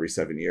it over every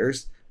 7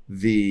 years.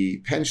 The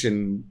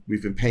pension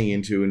we've been paying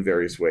into in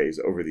various ways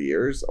over the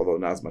years, although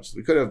not as much as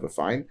we could have, but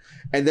fine.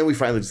 And then we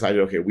finally decided,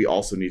 okay, we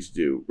also need to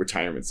do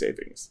retirement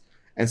savings.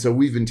 And so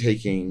we've been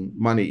taking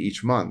money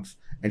each month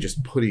and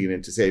just putting it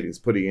into savings,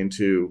 putting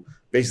into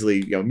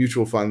basically,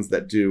 mutual funds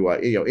that do,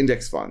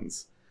 index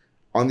funds,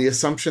 on the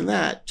assumption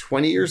that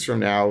 20 years from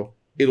now,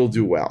 it'll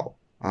do well.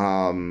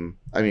 I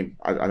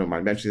don't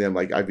mind mentioning them.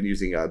 Like, I've been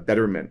using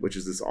Betterment, which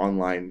is this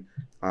online,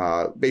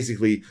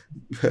 basically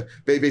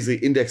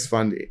index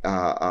fund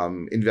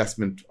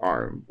investment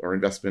arm or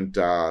investment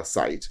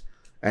site.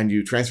 And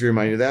you transfer your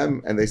money to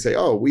them, and they say,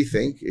 oh, we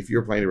think if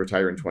you're planning to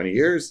retire in 20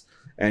 years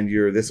and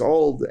you're this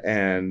old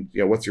and,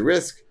 what's your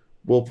risk?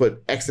 We'll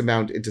put X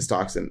amount into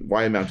stocks and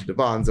Y amount into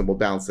bonds, and we'll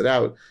balance it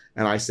out.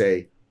 And I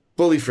say,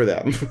 bully for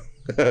them.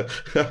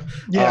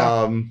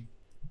 Yeah.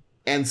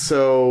 And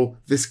so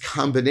this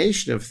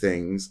combination of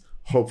things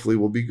hopefully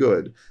will be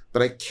good.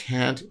 But I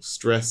can't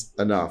stress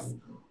enough,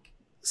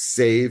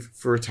 save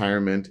for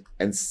retirement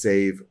and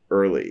save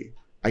early.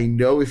 I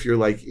know if you're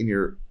like in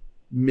your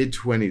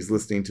mid-20s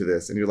listening to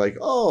this and you're like,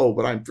 oh,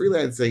 but I'm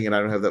freelancing and I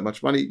don't have that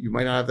much money. You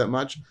might not have that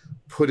much.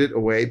 Put it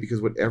away,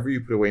 because whatever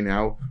you put away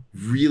now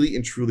really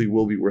and truly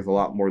will be worth a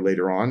lot more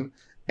later on.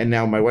 And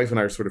now my wife and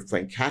I are sort of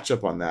playing catch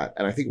up on that,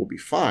 and I think we'll be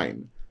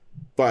fine.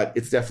 But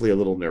it's definitely a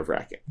little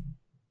nerve-wracking.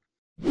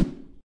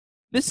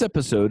 This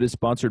episode is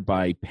sponsored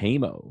by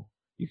Paymo.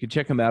 You can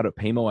check them out at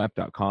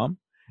paymoapp.com,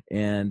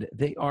 and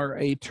they are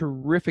a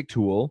terrific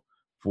tool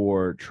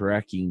for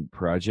tracking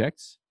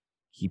projects,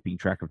 keeping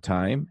track of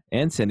time,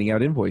 and sending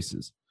out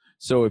invoices.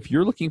 So if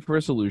you're looking for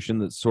a solution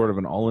that's sort of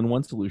an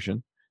all-in-one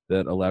solution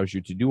that allows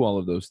you to do all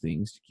of those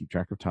things, to keep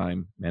track of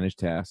time, manage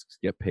tasks,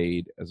 get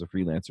paid as a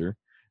freelancer,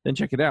 then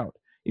check it out.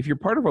 If you're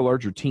part of a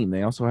larger team,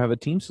 they also have a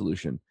team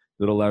solution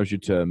that allows you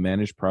to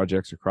manage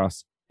projects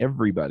across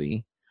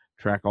everybody,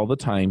 track all the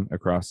time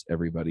across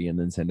everybody, and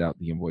then send out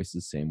the invoices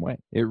the same way.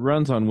 It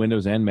runs on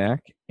Windows and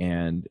Mac,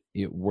 and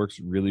it works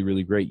really,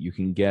 really great. You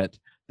can get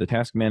the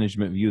task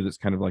management view that's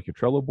kind of like a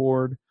Trello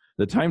board.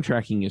 The time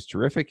tracking is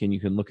terrific, and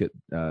you can look at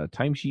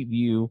timesheet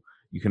view.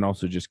 You can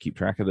also just keep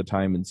track of the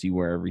time and see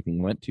where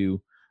everything went to.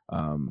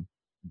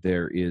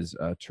 There is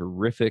a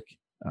terrific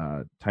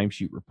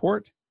timesheet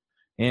report,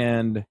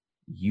 and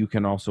you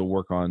can also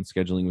work on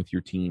scheduling with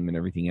your team and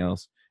everything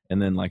else.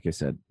 And then, like I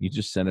said, you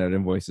just send out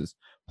invoices.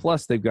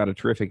 Plus, they've got a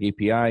terrific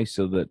API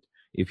so that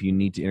if you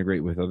need to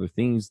integrate with other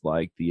things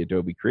like the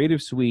Adobe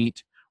Creative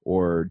Suite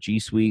or G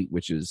Suite,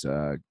 which is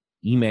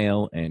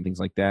email and things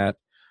like that,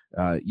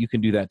 you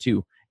can do that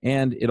too.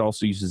 And it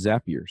also uses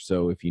Zapier.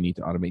 So if you need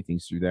to automate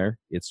things through there,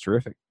 it's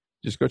terrific.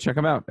 Just go check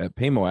them out at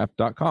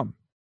paymoapp.com.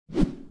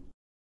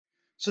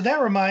 So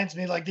that reminds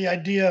me, like, the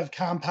idea of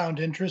compound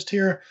interest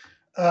here.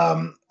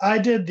 I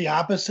did the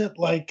opposite.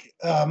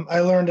 I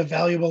learned a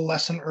valuable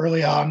lesson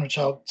early on, which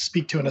I'll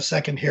speak to in a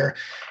second here,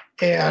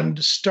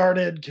 and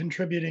started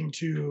contributing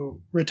to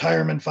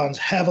retirement funds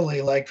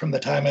heavily, like from the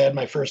time I had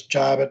my first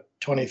job at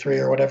 23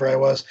 or whatever I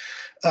was.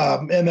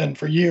 And then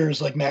for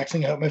years, like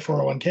maxing out my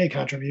 401k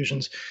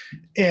contributions.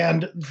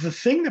 And the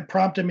thing that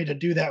prompted me to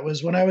do that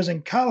was when I was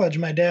in college,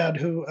 my dad,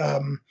 who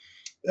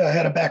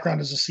had a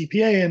background as a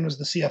CPA and was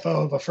the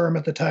CFO of a firm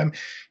at the time,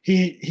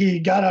 he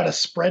got out a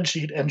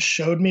spreadsheet and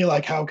showed me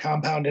like how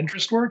compound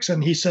interest works.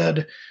 And he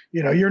said,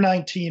 you're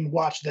 19,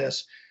 watch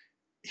this.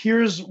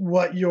 Here's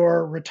what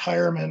your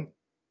retirement,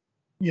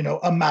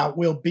 amount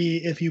will be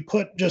if you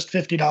put just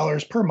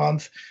 $50 per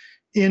month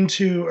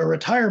into a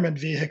retirement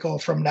vehicle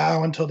from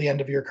now until the end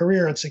of your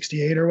career at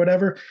 68 or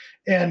whatever.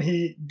 And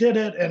he did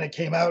it, and it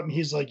came out, and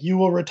he's like, you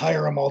will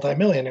retire a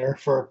multimillionaire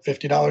for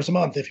 $50 a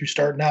month if you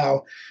start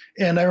now.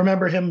 And I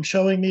remember him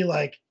showing me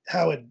like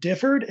how it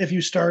differed if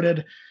you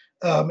started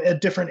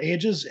at different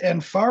ages.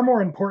 And far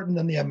more important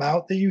than the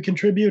amount that you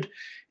contribute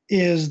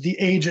is the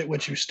age at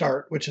which you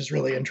start, which is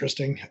really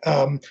interesting.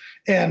 And,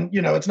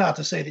 it's not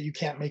to say that you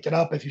can't make it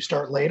up if you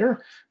start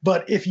later,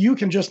 but if you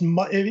can just,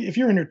 if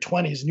you're in your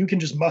 20s and you can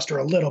just muster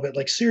a little bit,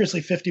 like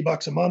seriously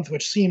 $50 a month,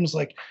 which seems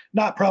like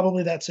not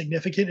probably that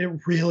significant, it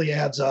really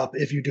adds up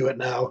if you do it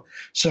now.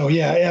 So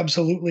yeah,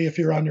 absolutely. If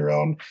you're on your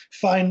own,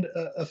 find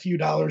a few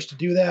dollars to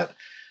do that.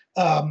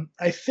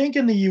 I think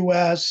in the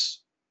US,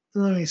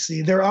 let me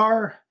see, there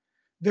are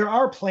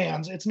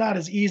plans. It's not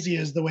as easy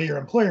as the way your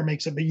employer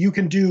makes it, but you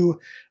can do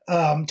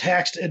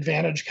tax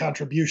advantage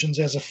contributions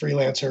as a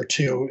freelancer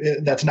too.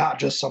 That's not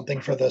just something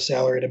for the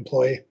salaried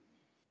employee.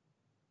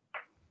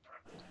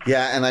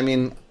 Yeah, and I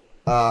mean,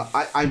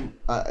 I'm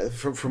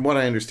from what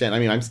I understand, I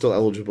mean, I'm still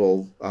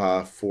eligible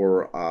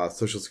for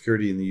Social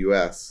Security in the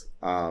U.S.,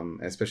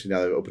 especially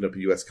now that I've opened up a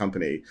U.S.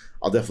 company.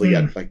 I'll definitely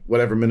get like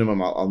whatever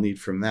minimum I'll need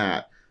from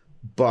that.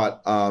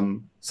 But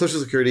Social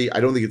Security, I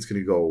don't think it's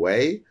going to go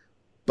away.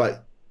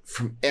 But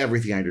from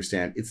everything I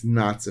understand, it's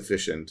not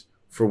sufficient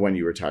for when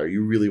you retire.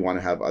 You really want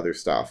to have other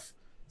stuff.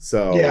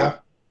 So, Yeah.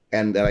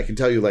 And I can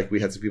tell you, like,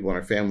 we had some people in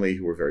our family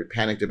who were very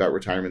panicked about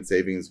retirement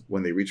savings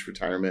when they reached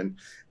retirement.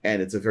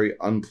 And it's a very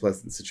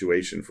unpleasant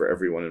situation for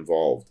everyone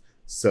involved.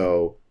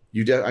 So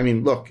I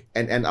mean, look,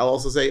 and I'll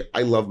also say,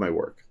 I love my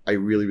work. I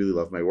really, really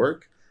love my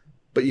work.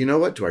 But you know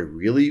what? Do I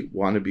really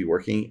want to be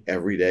working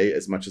every day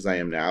as much as I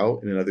am now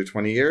in another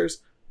 20 years?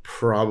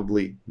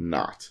 Probably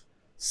not.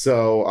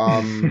 So,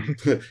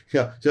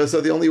 yeah.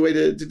 So the only way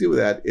to do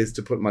that is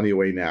to put money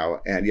away now.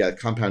 And yeah,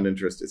 compound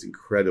interest is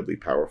incredibly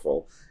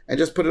powerful. And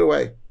just put it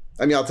away.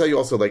 I mean, I'll tell you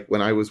also, like,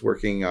 when I was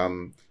working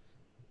for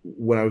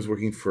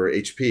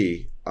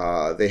HP,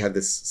 they had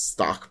this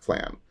stock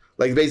plan.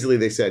 Like, basically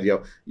they said,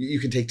 you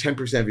can take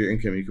 10% of your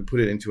income, you can put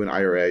it into an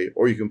IRA,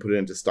 or you can put it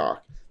into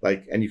stock.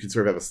 Like, and you can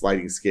sort of have a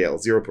sliding scale,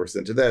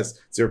 0% to this,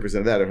 0%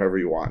 of that, or however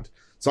you want.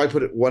 So I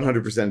put it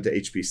 100% to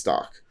HP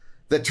stock.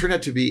 That turned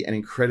out to be an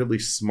incredibly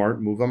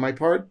smart move on my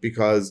part,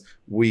 because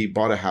we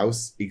bought a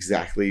house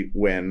exactly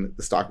when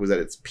the stock was at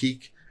its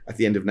peak at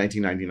the end of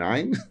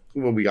 1999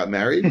 when we got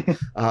married.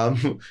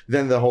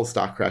 Then the whole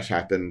stock crash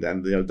happened,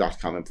 and the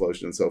dot-com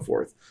implosion and so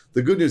forth.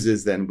 The good news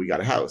is then we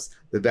got a house.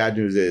 The bad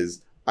news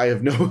is I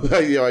have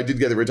I did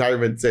get the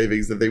retirement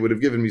savings that they would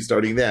have given me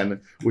starting then,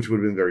 which would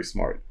have been very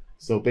smart.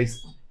 So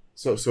basically,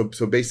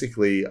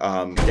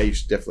 you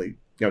should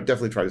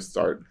definitely try to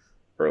start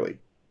early.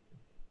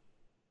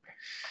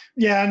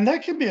 Yeah, and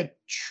that can be a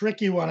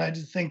tricky one. I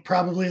just think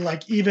probably,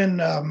 like,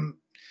 even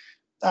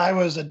I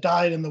was a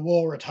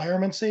dyed-in-the-wool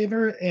retirement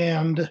saver,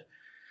 and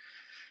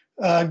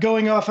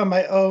going off on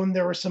my own,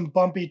 there were some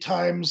bumpy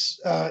times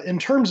in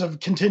terms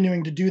of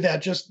continuing to do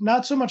that, just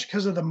not so much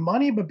because of the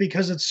money, but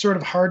because it's sort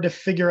of hard to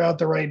figure out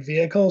the right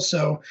vehicle.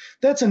 So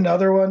that's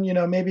another one.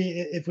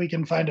 Maybe if we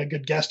can find a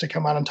good guest to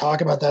come on and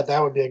talk about that,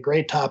 that would be a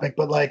great topic.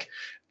 But, like,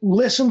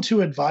 listen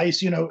to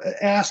advice,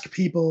 ask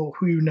people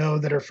who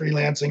that are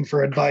freelancing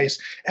for advice,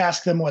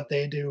 ask them what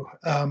they do,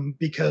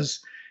 because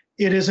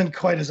it isn't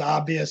quite as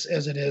obvious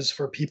as it is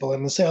for people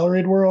in the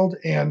salaried world.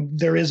 And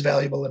there is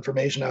valuable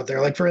information out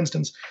there. Like, for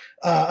instance,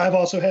 I've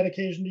also had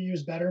occasion to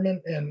use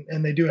Betterment,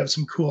 and they do have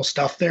some cool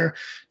stuff there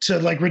to,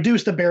 like,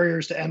 reduce the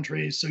barriers to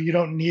entry. So you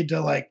don't need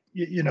to, like,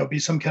 be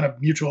some kind of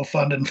mutual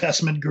fund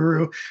investment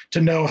guru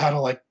to know how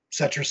to, like,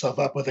 set yourself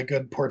up with a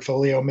good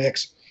portfolio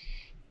mix.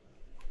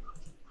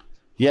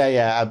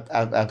 Yeah,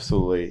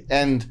 absolutely.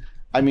 And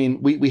I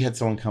mean, we had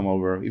someone come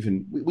over,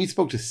 we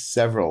spoke to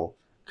several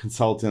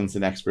consultants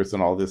and experts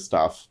on all this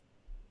stuff.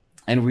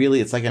 And really,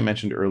 it's like I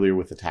mentioned earlier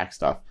with the tax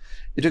stuff.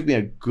 It took me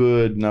a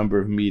good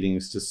number of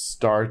meetings to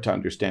start to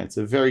understand. It's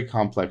a very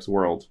complex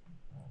world.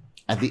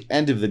 At the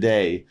end of the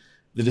day,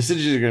 the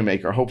decisions you're going to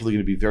make are hopefully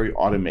going to be very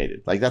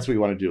automated. Like, that's what you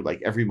want to do.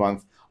 Like, every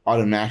month,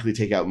 automatically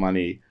take out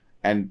money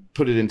and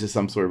put it into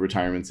some sort of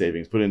retirement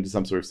savings, put it into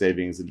some sort of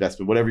savings,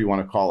 investment, whatever you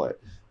want to call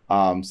it,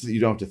 so that you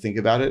don't have to think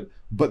about it.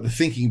 But the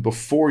thinking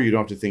before you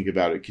don't have to think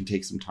about it can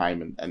take some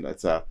time, and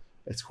it's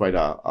quite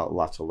a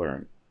lot to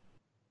learn.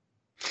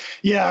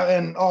 Yeah,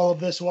 and all of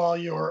this while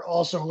you're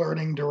also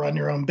learning to run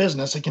your own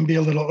business. It can be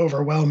a little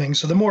overwhelming.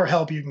 So the more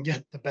help you can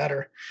get, the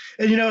better.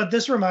 And what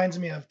this reminds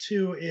me of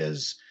too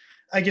is,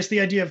 I guess,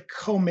 the idea of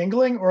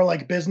commingling, or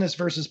like business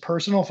versus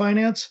personal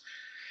finance.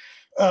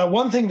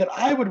 One thing that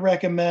I would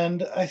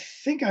recommend, I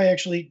think I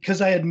actually, because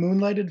I had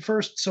moonlighted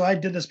first, so I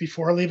did this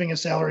before leaving a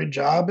salaried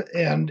job,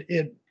 and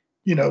it,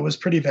 was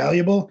pretty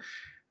valuable.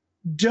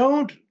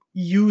 Don't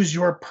use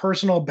your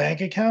personal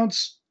bank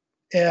accounts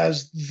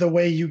as the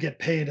way you get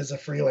paid as a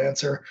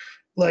freelancer.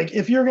 Like,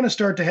 if you're going to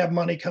start to have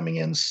money coming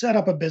in, set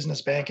up a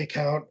business bank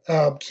account,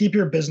 keep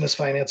your business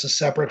finances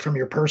separate from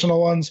your personal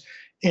ones,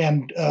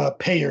 and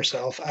pay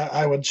yourself.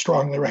 I would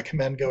strongly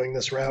recommend going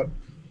this route.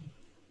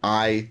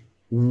 I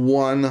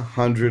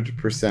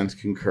 100%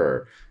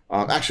 concur.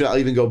 Actually, I'll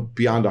even go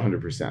beyond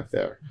 100%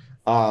 there.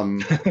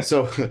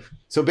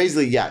 So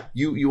basically, yeah,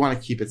 you want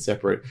to keep it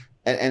separate.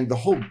 And the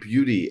whole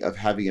beauty of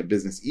having a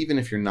business, even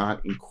if you're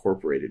not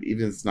incorporated,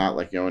 even if it's not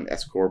like, an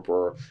S Corp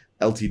or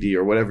LTD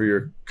or whatever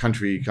your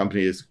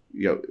company is,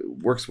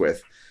 works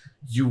with,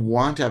 you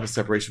want to have a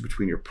separation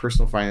between your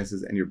personal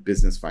finances and your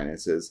business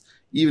finances,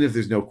 even if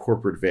there's no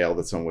corporate veil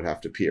that someone would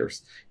have to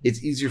pierce.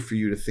 It's easier for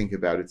you to think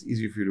about. It's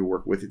easier for you to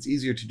work with. It's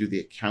easier to do the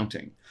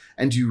accounting.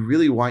 And do you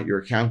really want your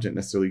accountant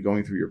necessarily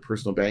going through your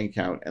personal bank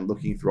account and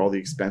looking through all the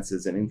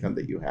expenses and income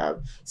that you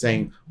have,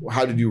 saying, well,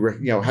 how did you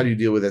how do you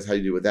deal with this? How do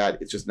you deal with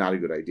that? It's just not a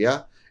good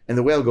idea. And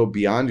the way I'll go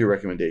beyond your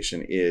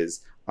recommendation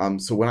is,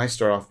 so when I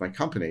start off my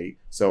company,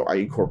 so I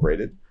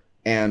incorporated,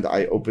 and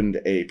I opened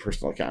a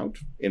personal account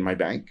in my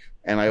bank,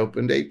 and I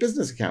opened a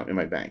business account in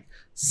my bank.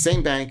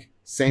 Same bank,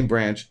 same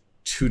branch,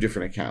 2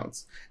 different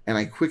accounts. And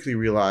I quickly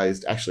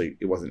realized, actually,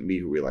 it wasn't me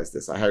who realized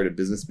this. I hired a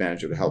business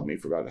manager to help me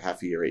for about a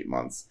half a year, 8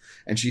 months.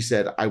 And she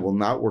said, I will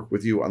not work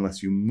with you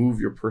unless you move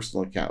your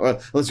personal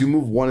account, unless you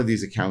move one of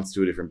these accounts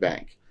to a different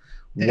bank.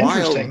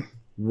 Interesting.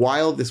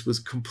 While this was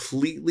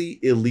completely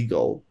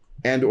illegal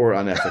and or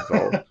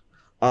unethical,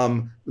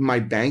 My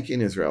bank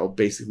in Israel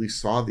basically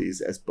saw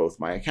these as both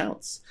my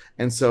accounts.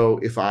 And so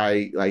if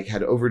I like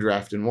had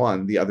overdraft in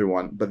one, the other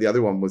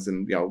one was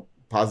in,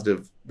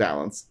 positive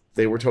balance,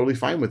 they were totally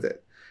fine with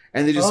it.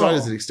 And they just saw it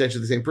as an extension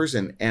of the same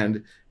person.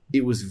 And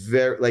it was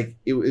very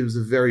it was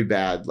a very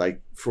bad,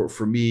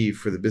 for me,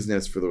 for the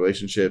business, for the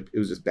relationship, it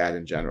was just bad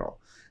in general.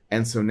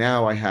 And so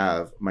now I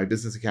have my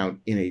business account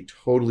in a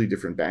totally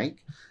different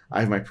bank.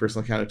 I have my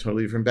personal account in a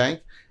totally different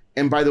bank.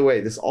 And by the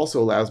way, this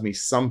also allows me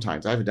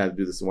sometimes, I haven't had to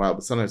do this in a while,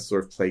 but sometimes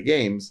sort of play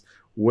games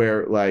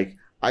where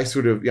I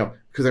sort of,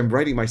 because I'm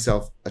writing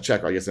myself a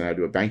check, I guess I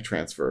do a bank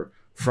transfer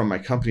from my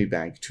company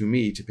bank to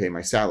me to pay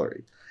my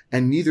salary.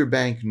 And neither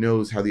bank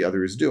knows how the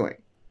other is doing,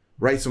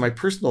 right? So my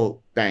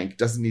personal bank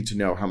doesn't need to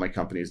know how my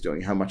company is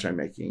doing, how much I'm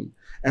making.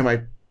 And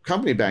my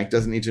company bank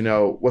doesn't need to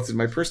know what's in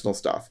my personal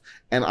stuff.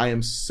 And I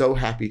am so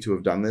happy to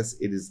have done this.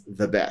 It is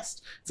the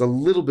best. It's a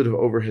little bit of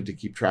overhead to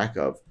keep track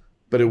of,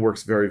 but it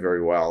works very,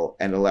 very well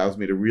and allows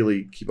me to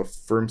really keep a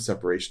firm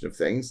separation of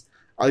things.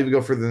 I'll even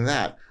go further than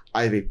that.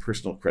 I have a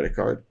personal credit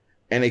card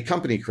and a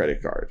company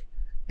credit card.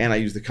 And I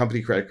use the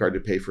company credit card to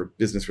pay for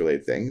business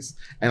related things.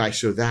 And I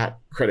show that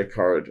credit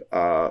card,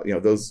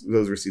 those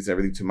receipts and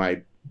everything to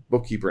my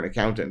bookkeeper and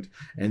accountant,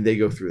 and they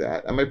go through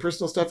that. And my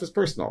personal stuff is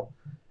personal.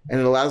 And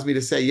it allows me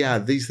to say, yeah,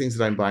 these things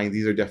that I'm buying,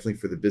 these are definitely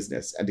for the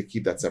business, and to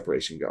keep that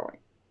separation going.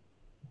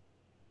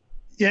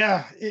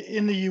 Yeah,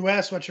 in the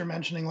U.S., what you're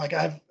mentioning,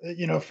 I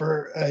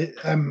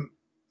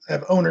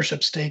have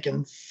ownership stake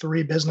in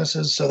 3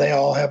 businesses, so they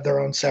all have their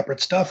own separate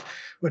stuff,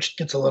 which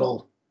gets a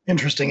little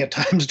interesting at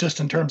times just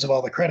in terms of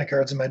all the credit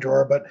cards in my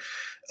drawer. But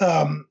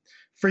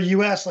for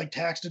U.S.,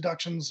 tax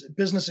deductions,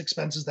 business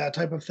expenses, that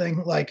type of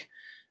thing,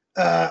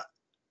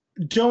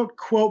 don't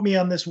quote me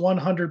on this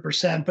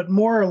 100%, but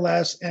more or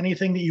less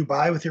anything that you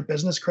buy with your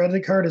business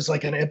credit card is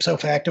like an ipso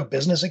facto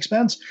business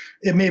expense.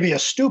 It may be a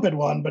stupid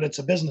one, but it's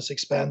a business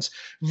expense,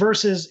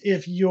 versus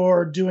if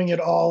you're doing it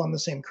all on the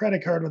same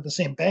credit card with the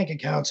same bank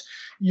accounts,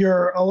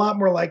 you're a lot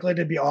more likely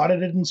to be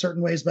audited in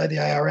certain ways by the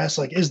IRS.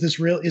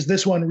 Is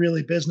this one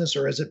really business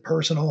or is it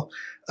personal?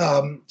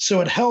 So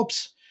it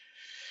helps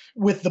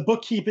with the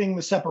bookkeeping,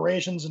 the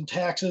separations and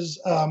taxes.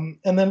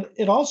 And then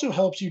it also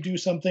helps you do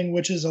something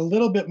which is a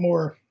little bit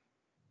more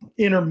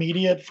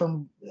intermediate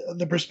from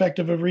the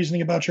perspective of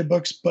reasoning about your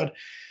books. But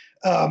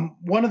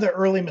one of the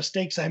early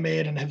mistakes I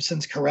made and have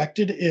since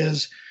corrected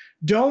is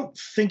don't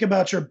think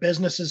about your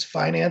business's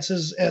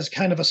finances as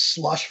kind of a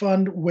slush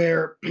fund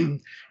where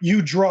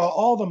you draw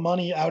all the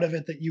money out of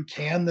it that you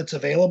can that's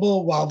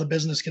available while the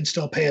business can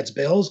still pay its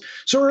bills.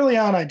 So early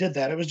on, I did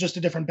that. It was just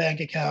a different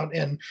bank account.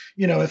 And,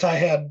 if I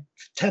had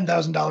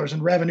 $10,000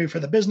 in revenue for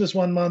the business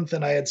one month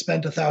and I had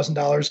spent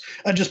 $1,000,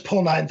 I'd just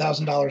pull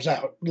 $9,000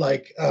 out.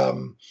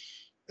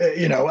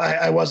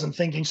 I wasn't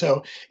thinking.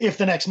 So if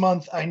the next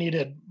month I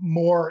needed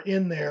more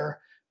in there,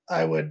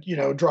 I would,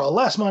 draw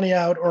less money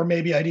out, or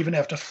maybe I'd even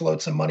have to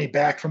float some money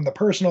back from the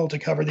personal to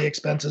cover the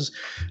expenses.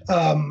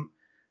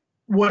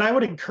 What I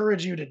would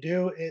encourage you to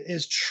do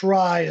is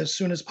try as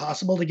soon as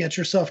possible to get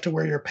yourself to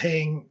where you're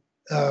paying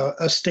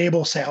a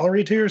stable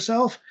salary to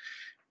yourself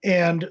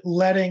and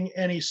letting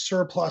any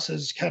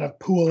surpluses kind of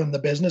pool in the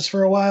business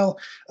for a while,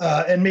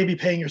 and maybe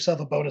paying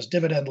yourself a bonus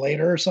dividend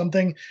later or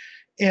something.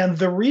 And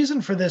the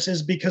reason for this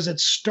is because it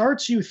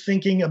starts you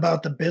thinking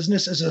about the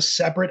business as a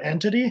separate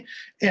entity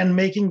and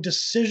making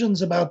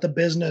decisions about the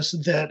business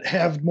that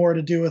have more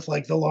to do with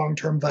the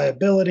long-term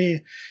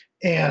viability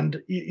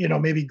and,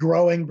 maybe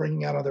growing,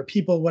 bringing on other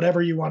people,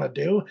 whatever you want to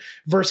do,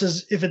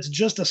 versus if it's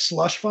just a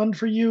slush fund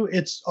for you,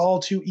 it's all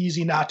too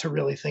easy not to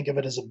really think of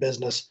it as a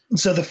business. And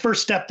so the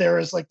first step there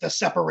is the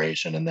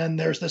separation. And then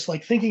there's this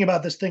thinking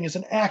about this thing as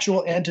an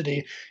actual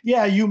entity.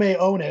 Yeah, you may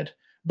own it,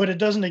 but it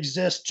doesn't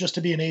exist just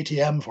to be an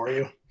ATM for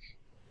you.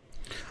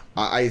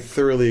 I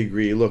thoroughly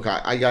agree. Look,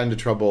 I got into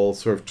trouble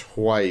sort of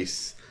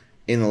twice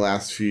in the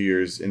last few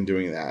years in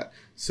doing that.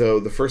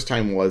 So the first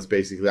time was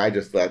basically I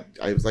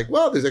was like,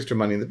 well, there's extra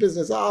money in the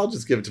business. I'll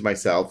just give it to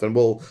myself and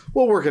we'll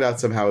work it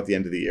out somehow at the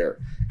end of the year.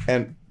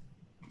 And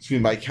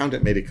my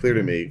accountant made it clear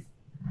to me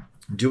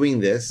doing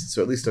this,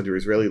 so at least under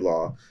Israeli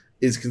law,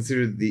 is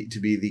considered to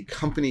be the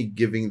company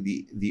giving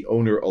the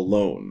owner a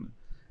loan.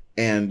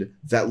 And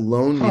that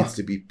loan needs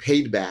to be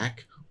paid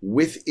back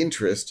with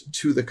interest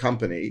to the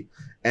company.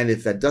 And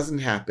if that doesn't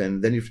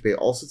happen, then you have to pay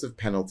all sorts of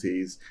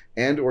penalties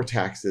and or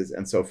taxes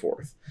and so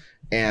forth.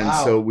 And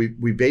so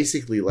we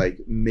basically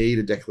made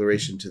a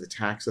declaration to the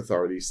tax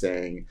authority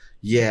saying,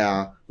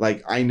 yeah,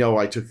 I know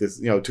I took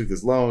this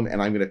loan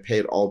and I'm going to pay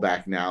it all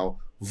back now.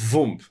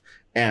 Voomp.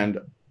 And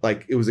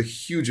it was a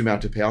huge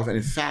amount to pay off. And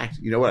in fact,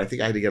 you know what? I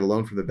think I had to get a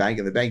loan from the bank,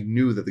 and the bank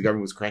knew that the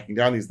government was cracking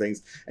down on these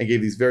things and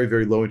gave these very,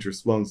 very low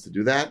interest loans to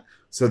do that.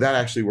 So that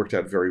actually worked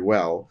out very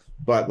well.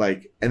 But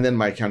and then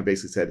my accountant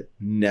basically said,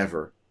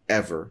 never,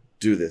 ever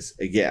do this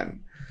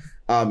again.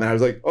 And I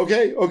was like,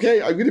 okay,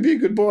 I'm going to be a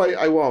good boy.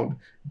 I won't.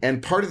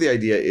 And part of the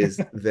idea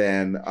is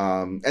then,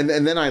 and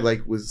then I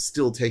was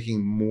still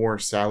taking more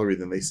salary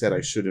than they said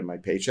I should in my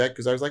paycheck,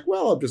 because I was like,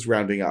 well, I'm just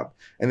rounding up.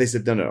 And they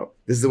said, no,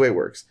 this is the way it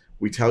works.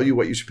 We tell you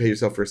what you should pay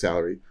yourself for a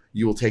salary.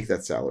 You will take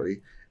that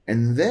salary.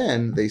 And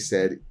then they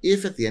said,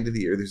 if at the end of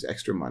the year there's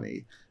extra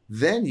money,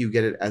 then you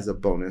get it as a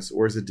bonus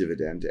or as a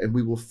dividend, and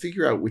we will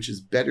figure out which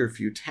is better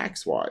for you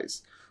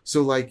tax-wise.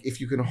 So like if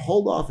you can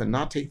hold off and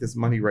not take this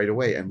money right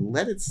away and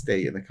let it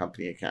stay in the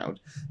company account,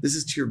 this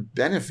is to your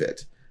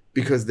benefit,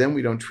 because then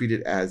we don't treat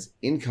it as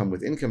income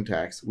with income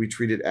tax. We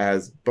treat it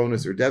as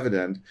bonus or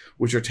dividend,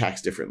 which are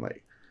taxed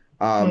differently.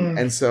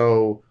 And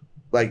so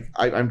like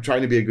I'm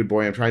trying to be a good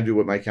boy. I'm trying to do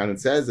what my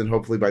accountant says, and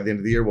hopefully by the end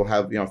of the year we'll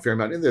have a fair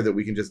amount in there that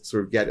we can just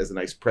sort of get as a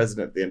nice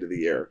present at the end of the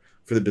year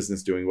for the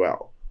business doing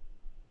well.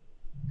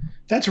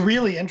 That's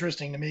really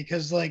interesting to me,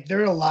 because like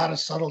there are a lot of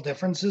subtle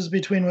differences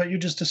between what you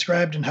just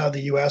described and how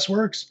the US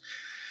works.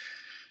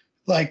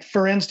 Like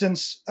for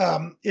instance,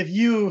 if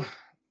you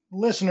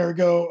listener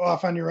go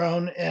off on your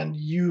own and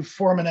you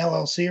form an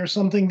LLC or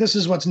something, this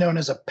is what's known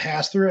as a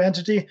pass-through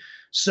entity.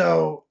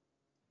 So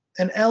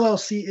an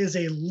LLC is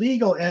a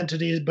legal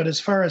entity, but as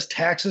far as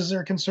taxes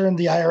are concerned,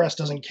 the IRS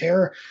doesn't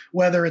care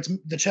whether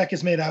the check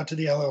is made out to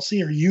the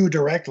LLC or you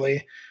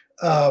directly.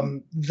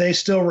 They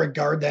still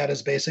regard that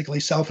as basically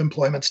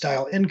self-employment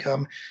style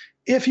income.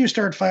 If you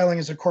start filing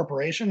as a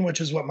corporation,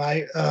 which is what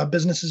my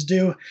businesses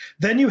do,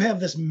 then you have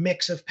this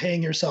mix of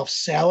paying yourself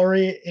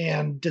salary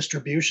and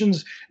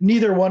distributions,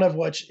 neither one of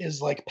which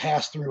is like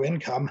pass-through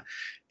income.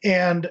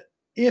 And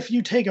if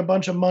you take a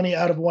bunch of money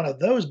out of one of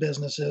those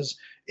businesses,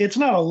 it's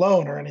not a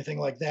loan or anything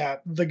like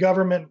that. The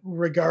government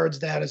regards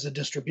that as a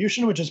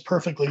distribution, which is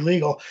perfectly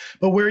legal.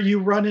 But where you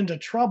run into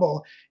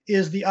trouble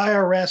is the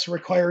IRS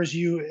requires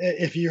you,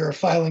 if you're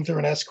filing through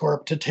an S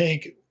corp, to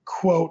take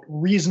quote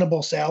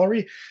reasonable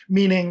salary,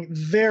 meaning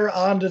they're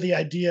onto the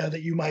idea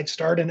that you might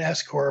start an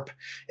S corp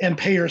and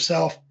pay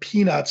yourself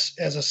peanuts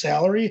as a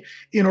salary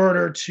in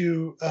order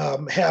to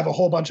have a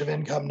whole bunch of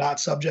income not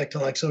subject to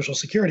like Social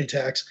Security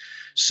tax.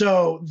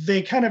 So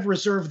they kind of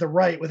reserve the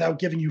right, without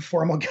giving you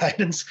formal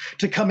guidance,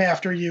 to come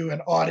after you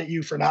and audit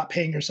you for not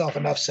paying yourself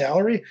enough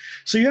salary.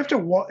 So you have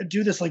to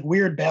do this like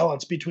weird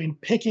balance between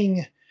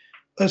picking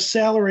a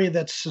salary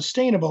that's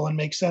sustainable and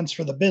makes sense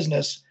for the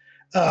business,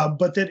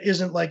 but that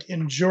isn't like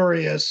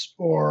injurious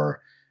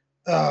or,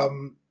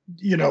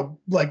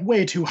 like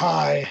way too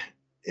high,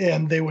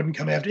 and they wouldn't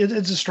come after it.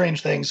 It's a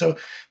strange thing. So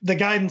the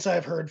guidance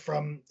I've heard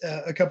from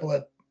a couple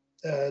of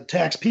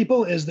tax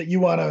people is that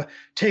you want to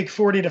take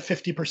 40 to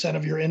 50%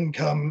 of your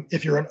income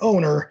if you're an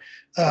owner,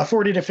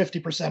 40 to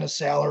 50% is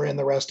salary, and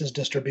the rest is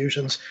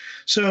distributions.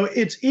 So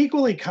it's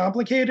equally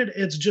complicated.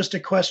 It's just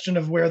a question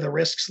of where the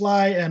risks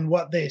lie and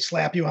what they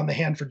slap you on the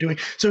hand for doing.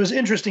 So it's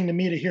interesting to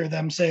me to hear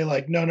them say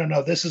like,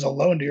 no, this is a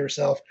loan to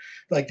yourself.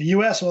 Like the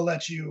US will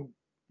let you,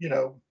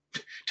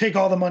 take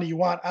all the money you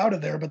want out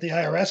of there, but the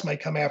IRS might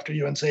come after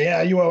you and say,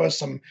 yeah, you owe us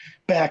some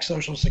back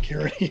Social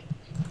Security.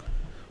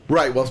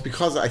 Right. Well, it's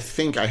because I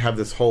think I have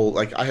this whole,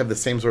 like, I have the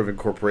same sort of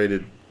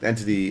incorporated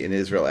entity in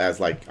Israel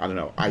as, like, I don't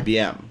know,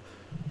 IBM,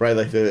 right?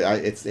 Like,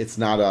 it's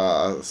not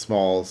a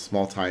small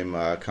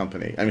time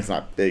company. I mean, it's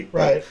not big.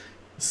 Right.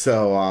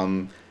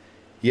 So,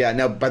 yeah.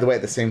 Now, by the way,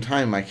 at the same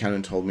time, my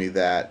accountant told me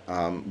that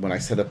when I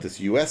set up this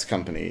U.S.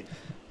 company,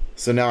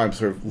 so now I'm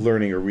sort of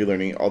learning or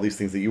relearning all these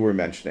things that you were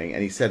mentioning.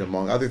 And he said,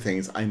 among other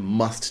things, I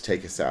must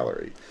take a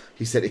salary.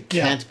 He said, it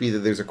can't be that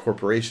there's a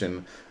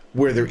corporation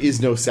where there is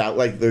no salary,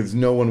 like there's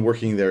no one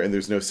working there and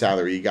there's no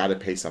salary. You got to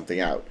pay something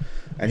out.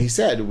 And he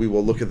said, we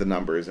will look at the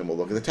numbers and we'll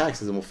look at the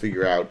taxes and we'll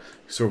figure out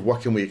sort of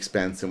what can we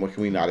expense and what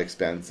can we not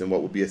expense and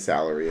what would be a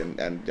salary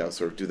and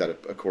sort of do that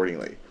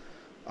accordingly.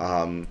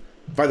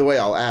 By the way,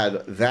 I'll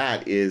add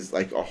that is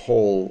like a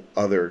whole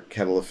other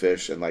kettle of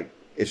fish and like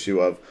issue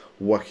of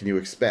what can you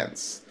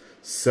expense.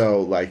 So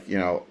like,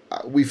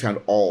 we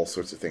found all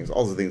sorts of things,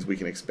 all the things we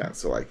can expense.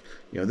 So like,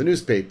 the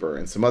newspaper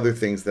and some other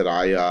things that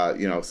I,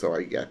 so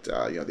I get,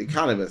 The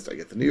Economist, I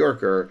get The New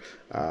Yorker,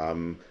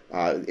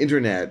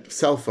 internet,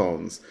 cell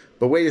phones.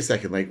 But wait a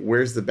second, like,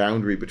 where's the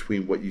boundary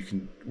between what you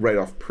can write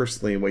off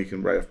personally and what you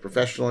can write off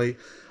professionally?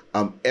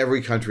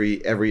 Every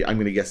country, I'm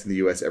going to guess in the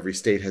U.S., every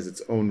state has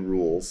its own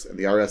rules, and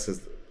the IRS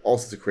has all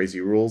sorts of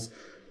crazy rules.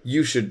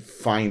 You should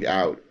find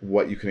out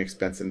what you can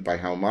expense and by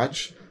how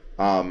much.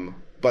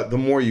 But the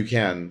more you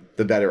can,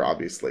 the better,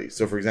 obviously.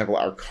 So, for example,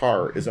 our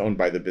car is owned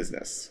by the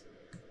business.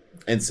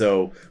 And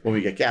so when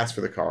we get gas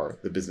for the car,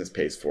 the business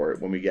pays for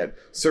it. When we get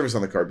service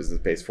on the car, business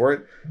pays for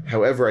it.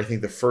 However, I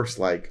think the first,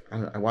 I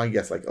want to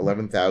guess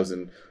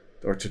 11,000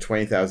 or to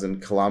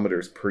 20,000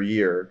 kilometers per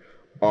year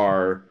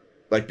are,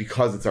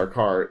 because it's our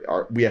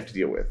car, we have to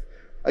deal with.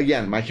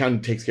 Again, my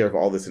accountant takes care of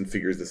all this and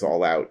figures this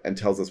all out and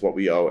tells us what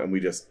we owe. And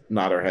we just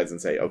nod our heads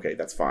and say, okay,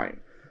 that's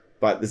fine.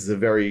 But this is a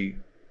very...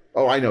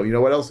 Oh, I know. You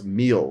know what else?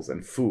 Meals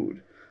and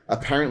food.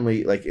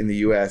 Apparently, like in the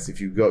U.S., if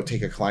you go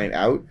take a client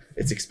out,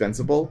 it's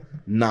expensible.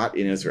 Not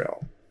in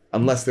Israel,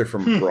 unless they're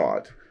from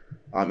abroad.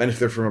 And if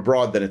they're from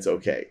abroad, then it's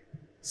okay.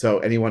 So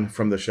anyone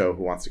from the show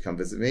who wants to come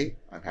visit me,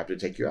 I'm happy to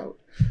take you out.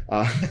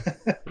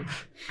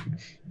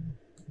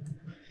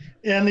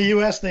 In the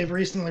U.S., they've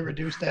recently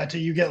reduced that to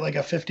you get like a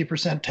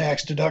 50%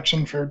 tax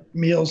deduction for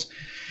meals.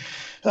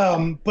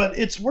 But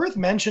it's worth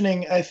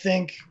mentioning, I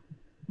think,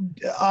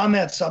 on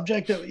that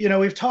subject,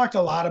 we've talked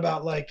a lot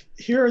about like,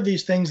 here are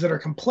these things that are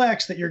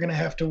complex that you're going to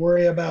have to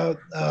worry about.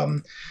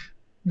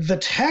 The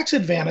tax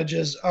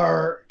advantages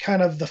are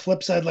kind of the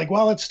flip side. Like,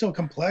 while it's still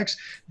complex,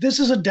 this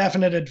is a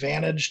definite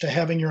advantage to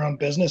having your own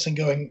business and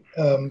going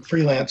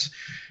freelance.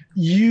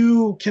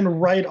 You can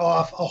write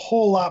off a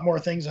whole lot more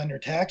things on your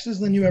taxes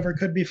than you ever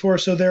could before.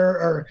 So there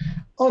are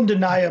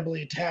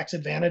undeniably tax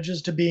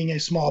advantages to being a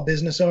small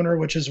business owner,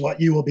 which is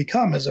what you will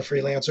become as a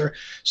freelancer.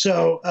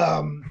 So,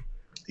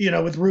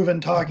 with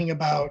Reuven talking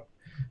about,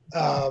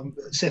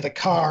 say, the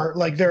car,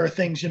 like, there are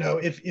things,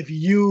 if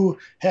you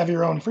have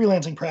your own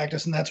freelancing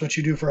practice and that's what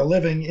you do for a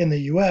living in the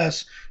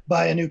US,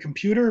 buy a new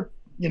computer,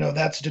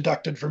 that's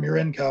deducted from your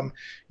income.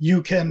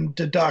 You can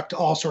deduct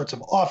all sorts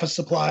of office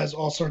supplies,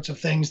 all sorts of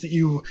things that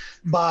you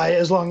buy,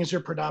 as long as you're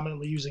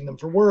predominantly using them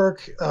for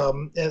work,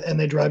 and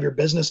they drive your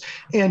business.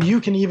 And you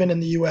can even in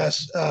the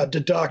US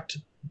deduct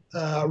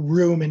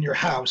room in your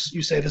house.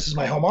 You say, this is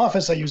my home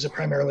office, I use it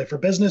primarily for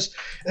business.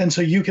 And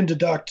so you can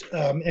deduct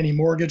any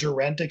mortgage or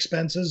rent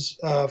expenses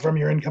from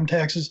your income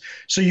taxes.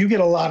 So you get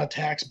a lot of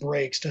tax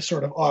breaks to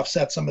sort of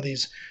offset some of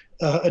these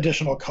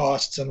additional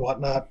costs and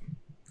whatnot.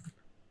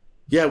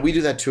 Yeah, we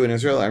do that too in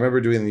Israel. I remember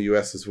doing it in the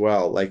US as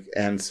well.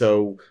 And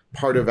so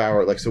part of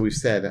our, so we've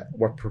said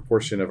what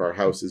proportion of our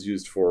house is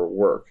used for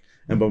work.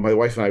 But my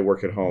wife and I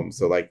work at home,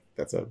 so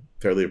that's a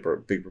fairly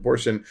big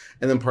proportion.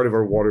 And then part of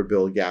our water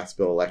bill, gas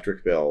bill,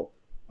 electric bill,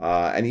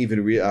 and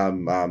even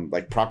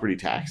property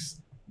tax,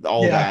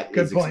 all that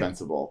is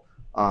expensible.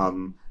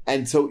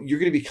 And so you're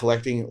going to be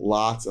collecting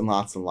lots and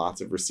lots and lots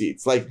of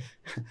receipts. Like,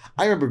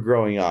 I remember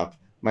growing up,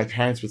 my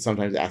parents would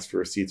sometimes ask for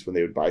receipts when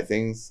they would buy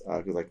things,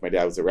 because my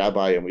dad was a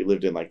rabbi and we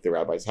lived in the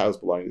rabbi's house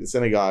belonging to the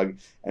synagogue,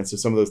 and so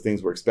some of those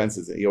things were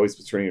expenses, and he always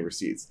was turning in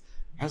receipts.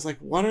 I was like,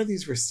 what are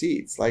these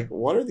receipts? Like,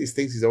 what are these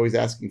things he's always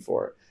asking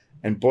for?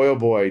 And boy, oh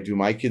boy, do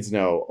my kids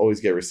know, always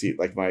get a receipt.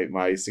 Like, my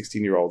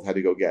 16-year-old had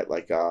to go get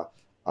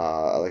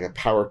a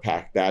power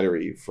pack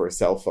battery for a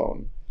cell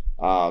phone.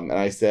 And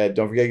I said,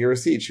 don't forget your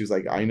receipt. She was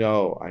like, I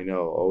know,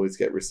 always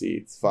get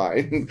receipts.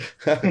 Fine.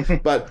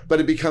 but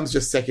it becomes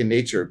just second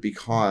nature,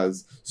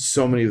 because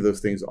so many of those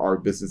things are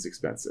business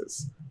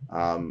expenses.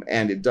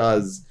 And it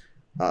does,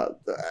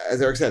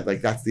 as Eric said,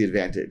 that's the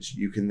advantage.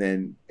 You can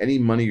then, any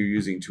money you're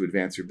using to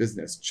advance your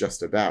business,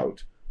 just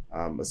about,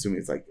 assuming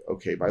it's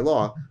okay by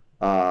law,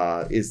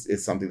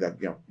 is something that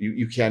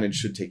you can and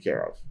should take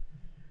care of.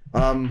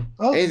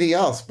 Anything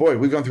else? Boy,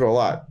 we've gone through a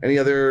lot. Any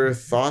other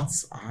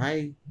thoughts?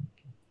 I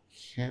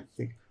can't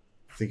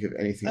think of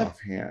anything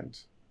offhand.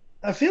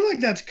 I feel like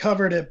that's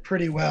covered it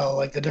pretty well,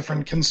 like the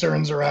different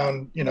concerns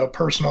around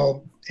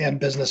personal and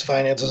business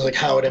finances, like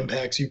how it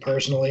impacts you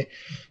personally.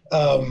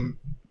 I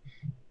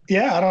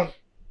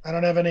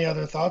don't have any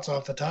other thoughts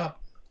off the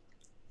top.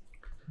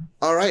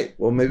 All right.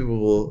 Well, maybe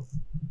we'll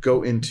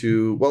go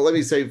into, let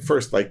me say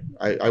first,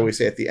 I always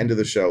say at the end of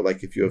the show,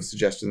 if you have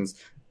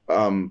suggestions,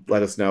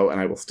 let us know,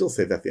 and I will still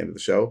say that at the end of the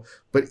show.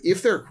 But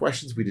if there are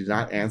questions we did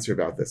not answer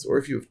about this, or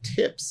if you have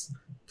tips,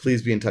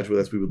 please be in touch with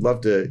us. We would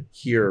love to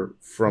hear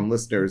from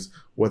listeners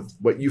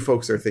what you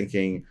folks are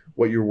thinking,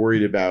 what you're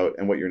worried about,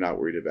 and what you're not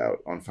worried about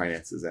on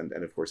finances, and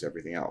of course,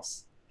 everything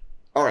else.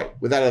 All right.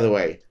 With that out of the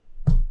way,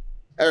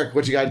 Eric,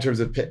 what you got in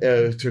terms of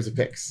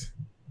picks?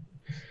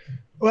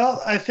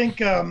 Well, I think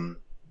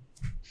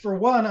for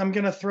one, I'm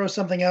going to throw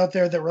something out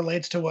there that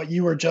relates to what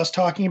you were just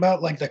talking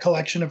about, like the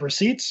collection of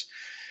receipts.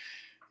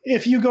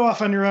 If you go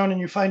off on your own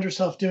and you find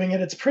yourself doing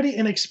it, it's pretty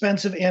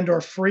inexpensive and or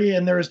free.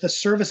 And there is this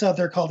service out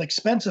there called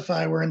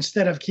Expensify, where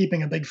instead of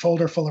keeping a big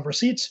folder full of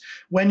receipts,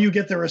 when you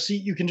get the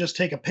receipt, you can just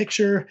take a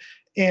picture,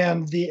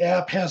 and the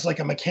app has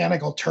a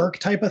Mechanical Turk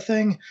type of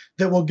thing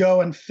that will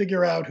go and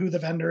figure out who the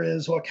vendor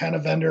is, what kind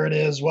of vendor it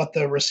is, what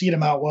the receipt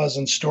amount was,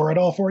 and store it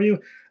all for you.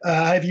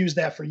 I've used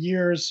that for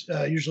years,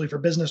 usually for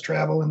business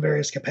travel in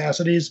various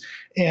capacities,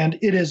 and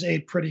it is a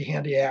pretty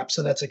handy app.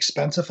 So that's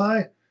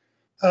Expensify.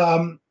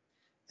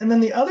 And then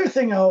the other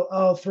thing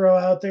I'll throw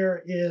out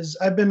there is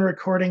I've been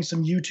recording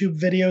some YouTube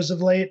videos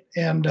of late,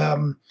 and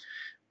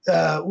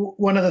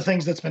one of the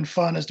things that's been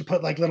fun is to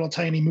put little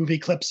tiny movie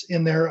clips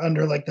in there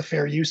under the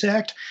Fair Use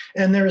Act.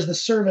 And there is the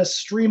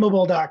service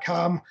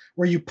streamable.com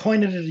where you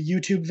point it at a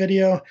YouTube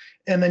video,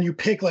 and then you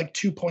pick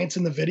 2 points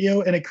in the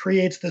video, and it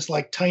creates this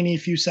tiny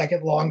few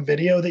second long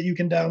video that you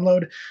can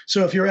download.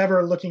 So if you're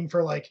ever looking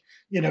for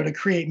to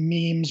create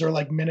memes or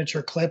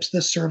miniature clips,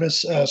 this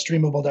service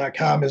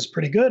streamable.com is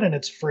pretty good, and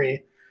it's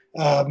free.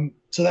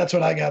 So that's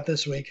what I got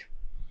this week.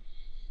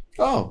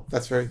 Oh,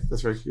 that's very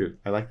cute.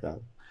 I like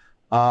that.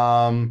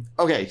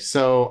 Okay,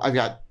 so I've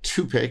got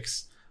 2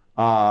 picks.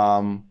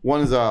 One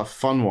is a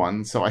fun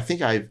one. So I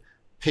think I've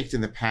picked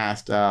in the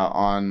past they're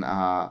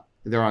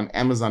on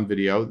Amazon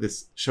Video,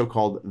 this show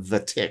called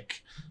The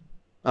Tick.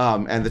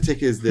 And The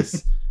Tick is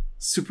this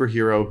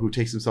superhero who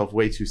takes himself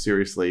way too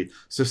seriously.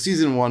 So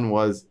season 1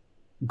 was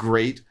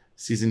great.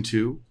 Season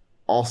 2,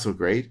 also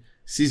great.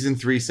 Season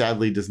 3,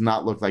 sadly, does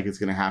not look like it's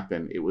going to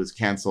happen. It was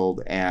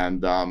canceled.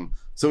 And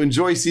so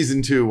enjoy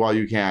season 2 while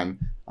you can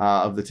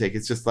of The Tick.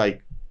 It's just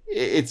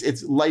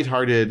it's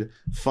lighthearted,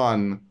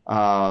 fun,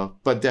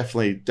 but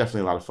definitely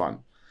a lot of fun.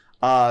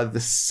 The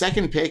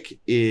second pick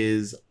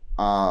is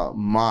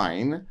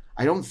mine.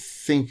 I don't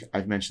think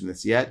I've mentioned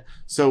this yet.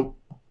 So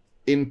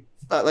in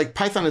like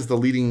Python is the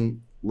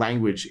leading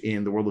language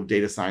in the world of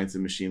data science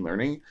and machine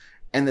learning.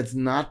 And that's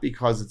not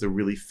because it's a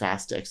really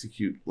fast to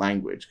execute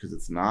language, because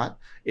it's not.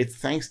 It's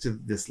thanks to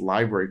this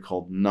library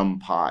called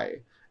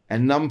NumPy.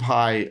 And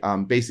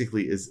NumPy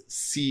basically is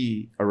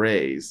C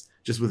arrays,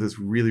 just with this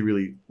really,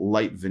 really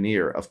light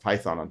veneer of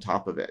Python on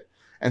top of it.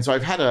 And so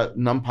I've had a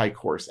NumPy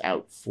course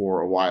out for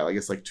a while, I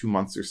guess like 2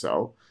 months or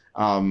so.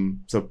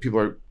 So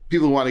people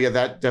who want to get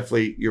that,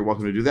 definitely you're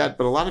welcome to do that.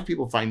 But a lot of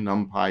people find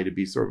NumPy to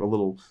be sort of a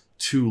little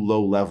too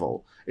low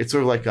level. It's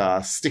sort of like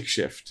a stick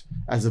shift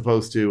as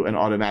opposed to an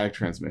automatic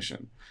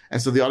transmission.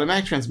 And so the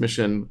automatic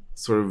transmission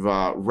sort of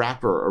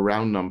wrapper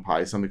around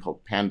NumPy is something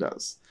called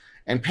pandas.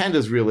 And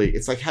pandas really,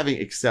 it's like having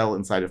Excel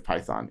inside of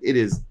Python. It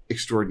is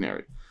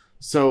extraordinary.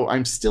 So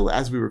I'm still,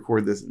 as we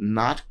record this,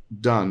 not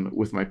done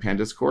with my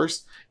pandas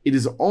course. It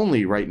is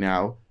only right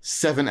now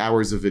 7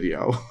 hours of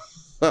video.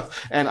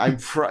 And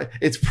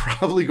it's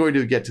probably going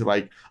to get to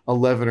like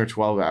 11 or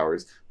 12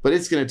 hours, but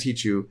it's going to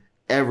teach you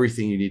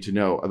everything you need to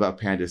know about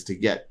pandas to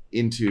get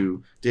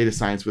into data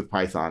science with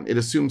Python. It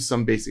assumes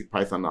some basic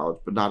Python knowledge,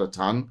 but not a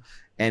ton.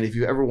 And if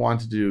you ever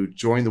want to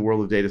join the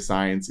world of data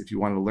science, if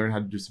you want to learn how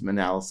to do some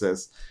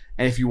analysis,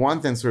 and if you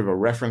want then sort of a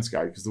reference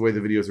guide, because the way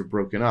the videos are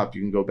broken up,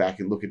 you can go back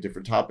and look at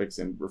different topics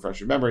and refresh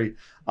your memory.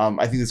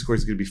 I think this course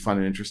is going to be fun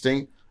and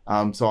interesting.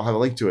 So I'll have a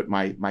link to it,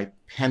 my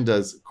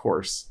pandas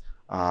course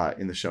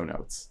in the show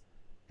notes.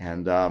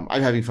 And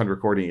I'm having fun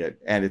recording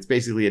it. And it's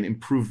basically an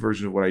improved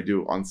version of what I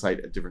do on site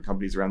at different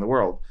companies around the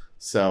world.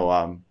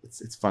 So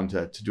it's fun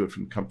to do it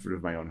from the comfort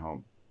of my own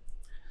home.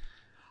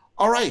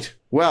 All right.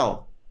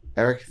 Well,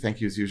 Eric, thank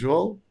you as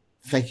usual.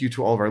 Thank you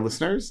to all of our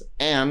listeners.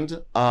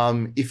 And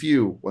if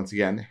you, once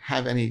again,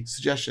 have any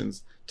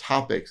suggestions,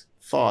 topics,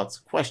 thoughts,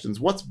 questions,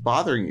 what's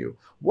bothering you?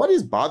 What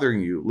is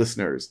bothering you,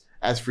 listeners,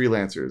 as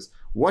freelancers?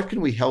 What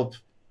can we help?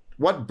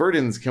 What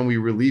burdens can we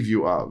relieve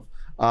you of?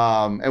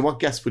 And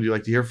what guests would you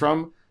like to hear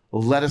from?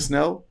 Let us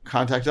know,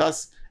 contact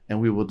us, and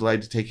we will be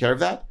delighted to take care of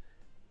that.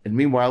 And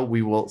meanwhile,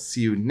 we will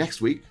see you next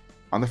week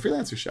on the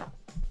Freelancer Show.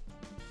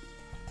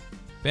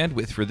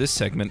 Bandwidth for this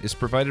segment is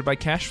provided by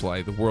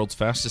CacheFly, the world's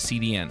fastest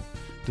CDN.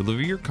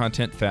 Deliver your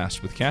content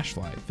fast with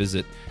CacheFly.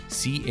 Visit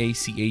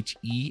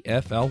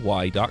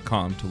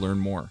CACHEFLY.com to learn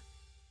more.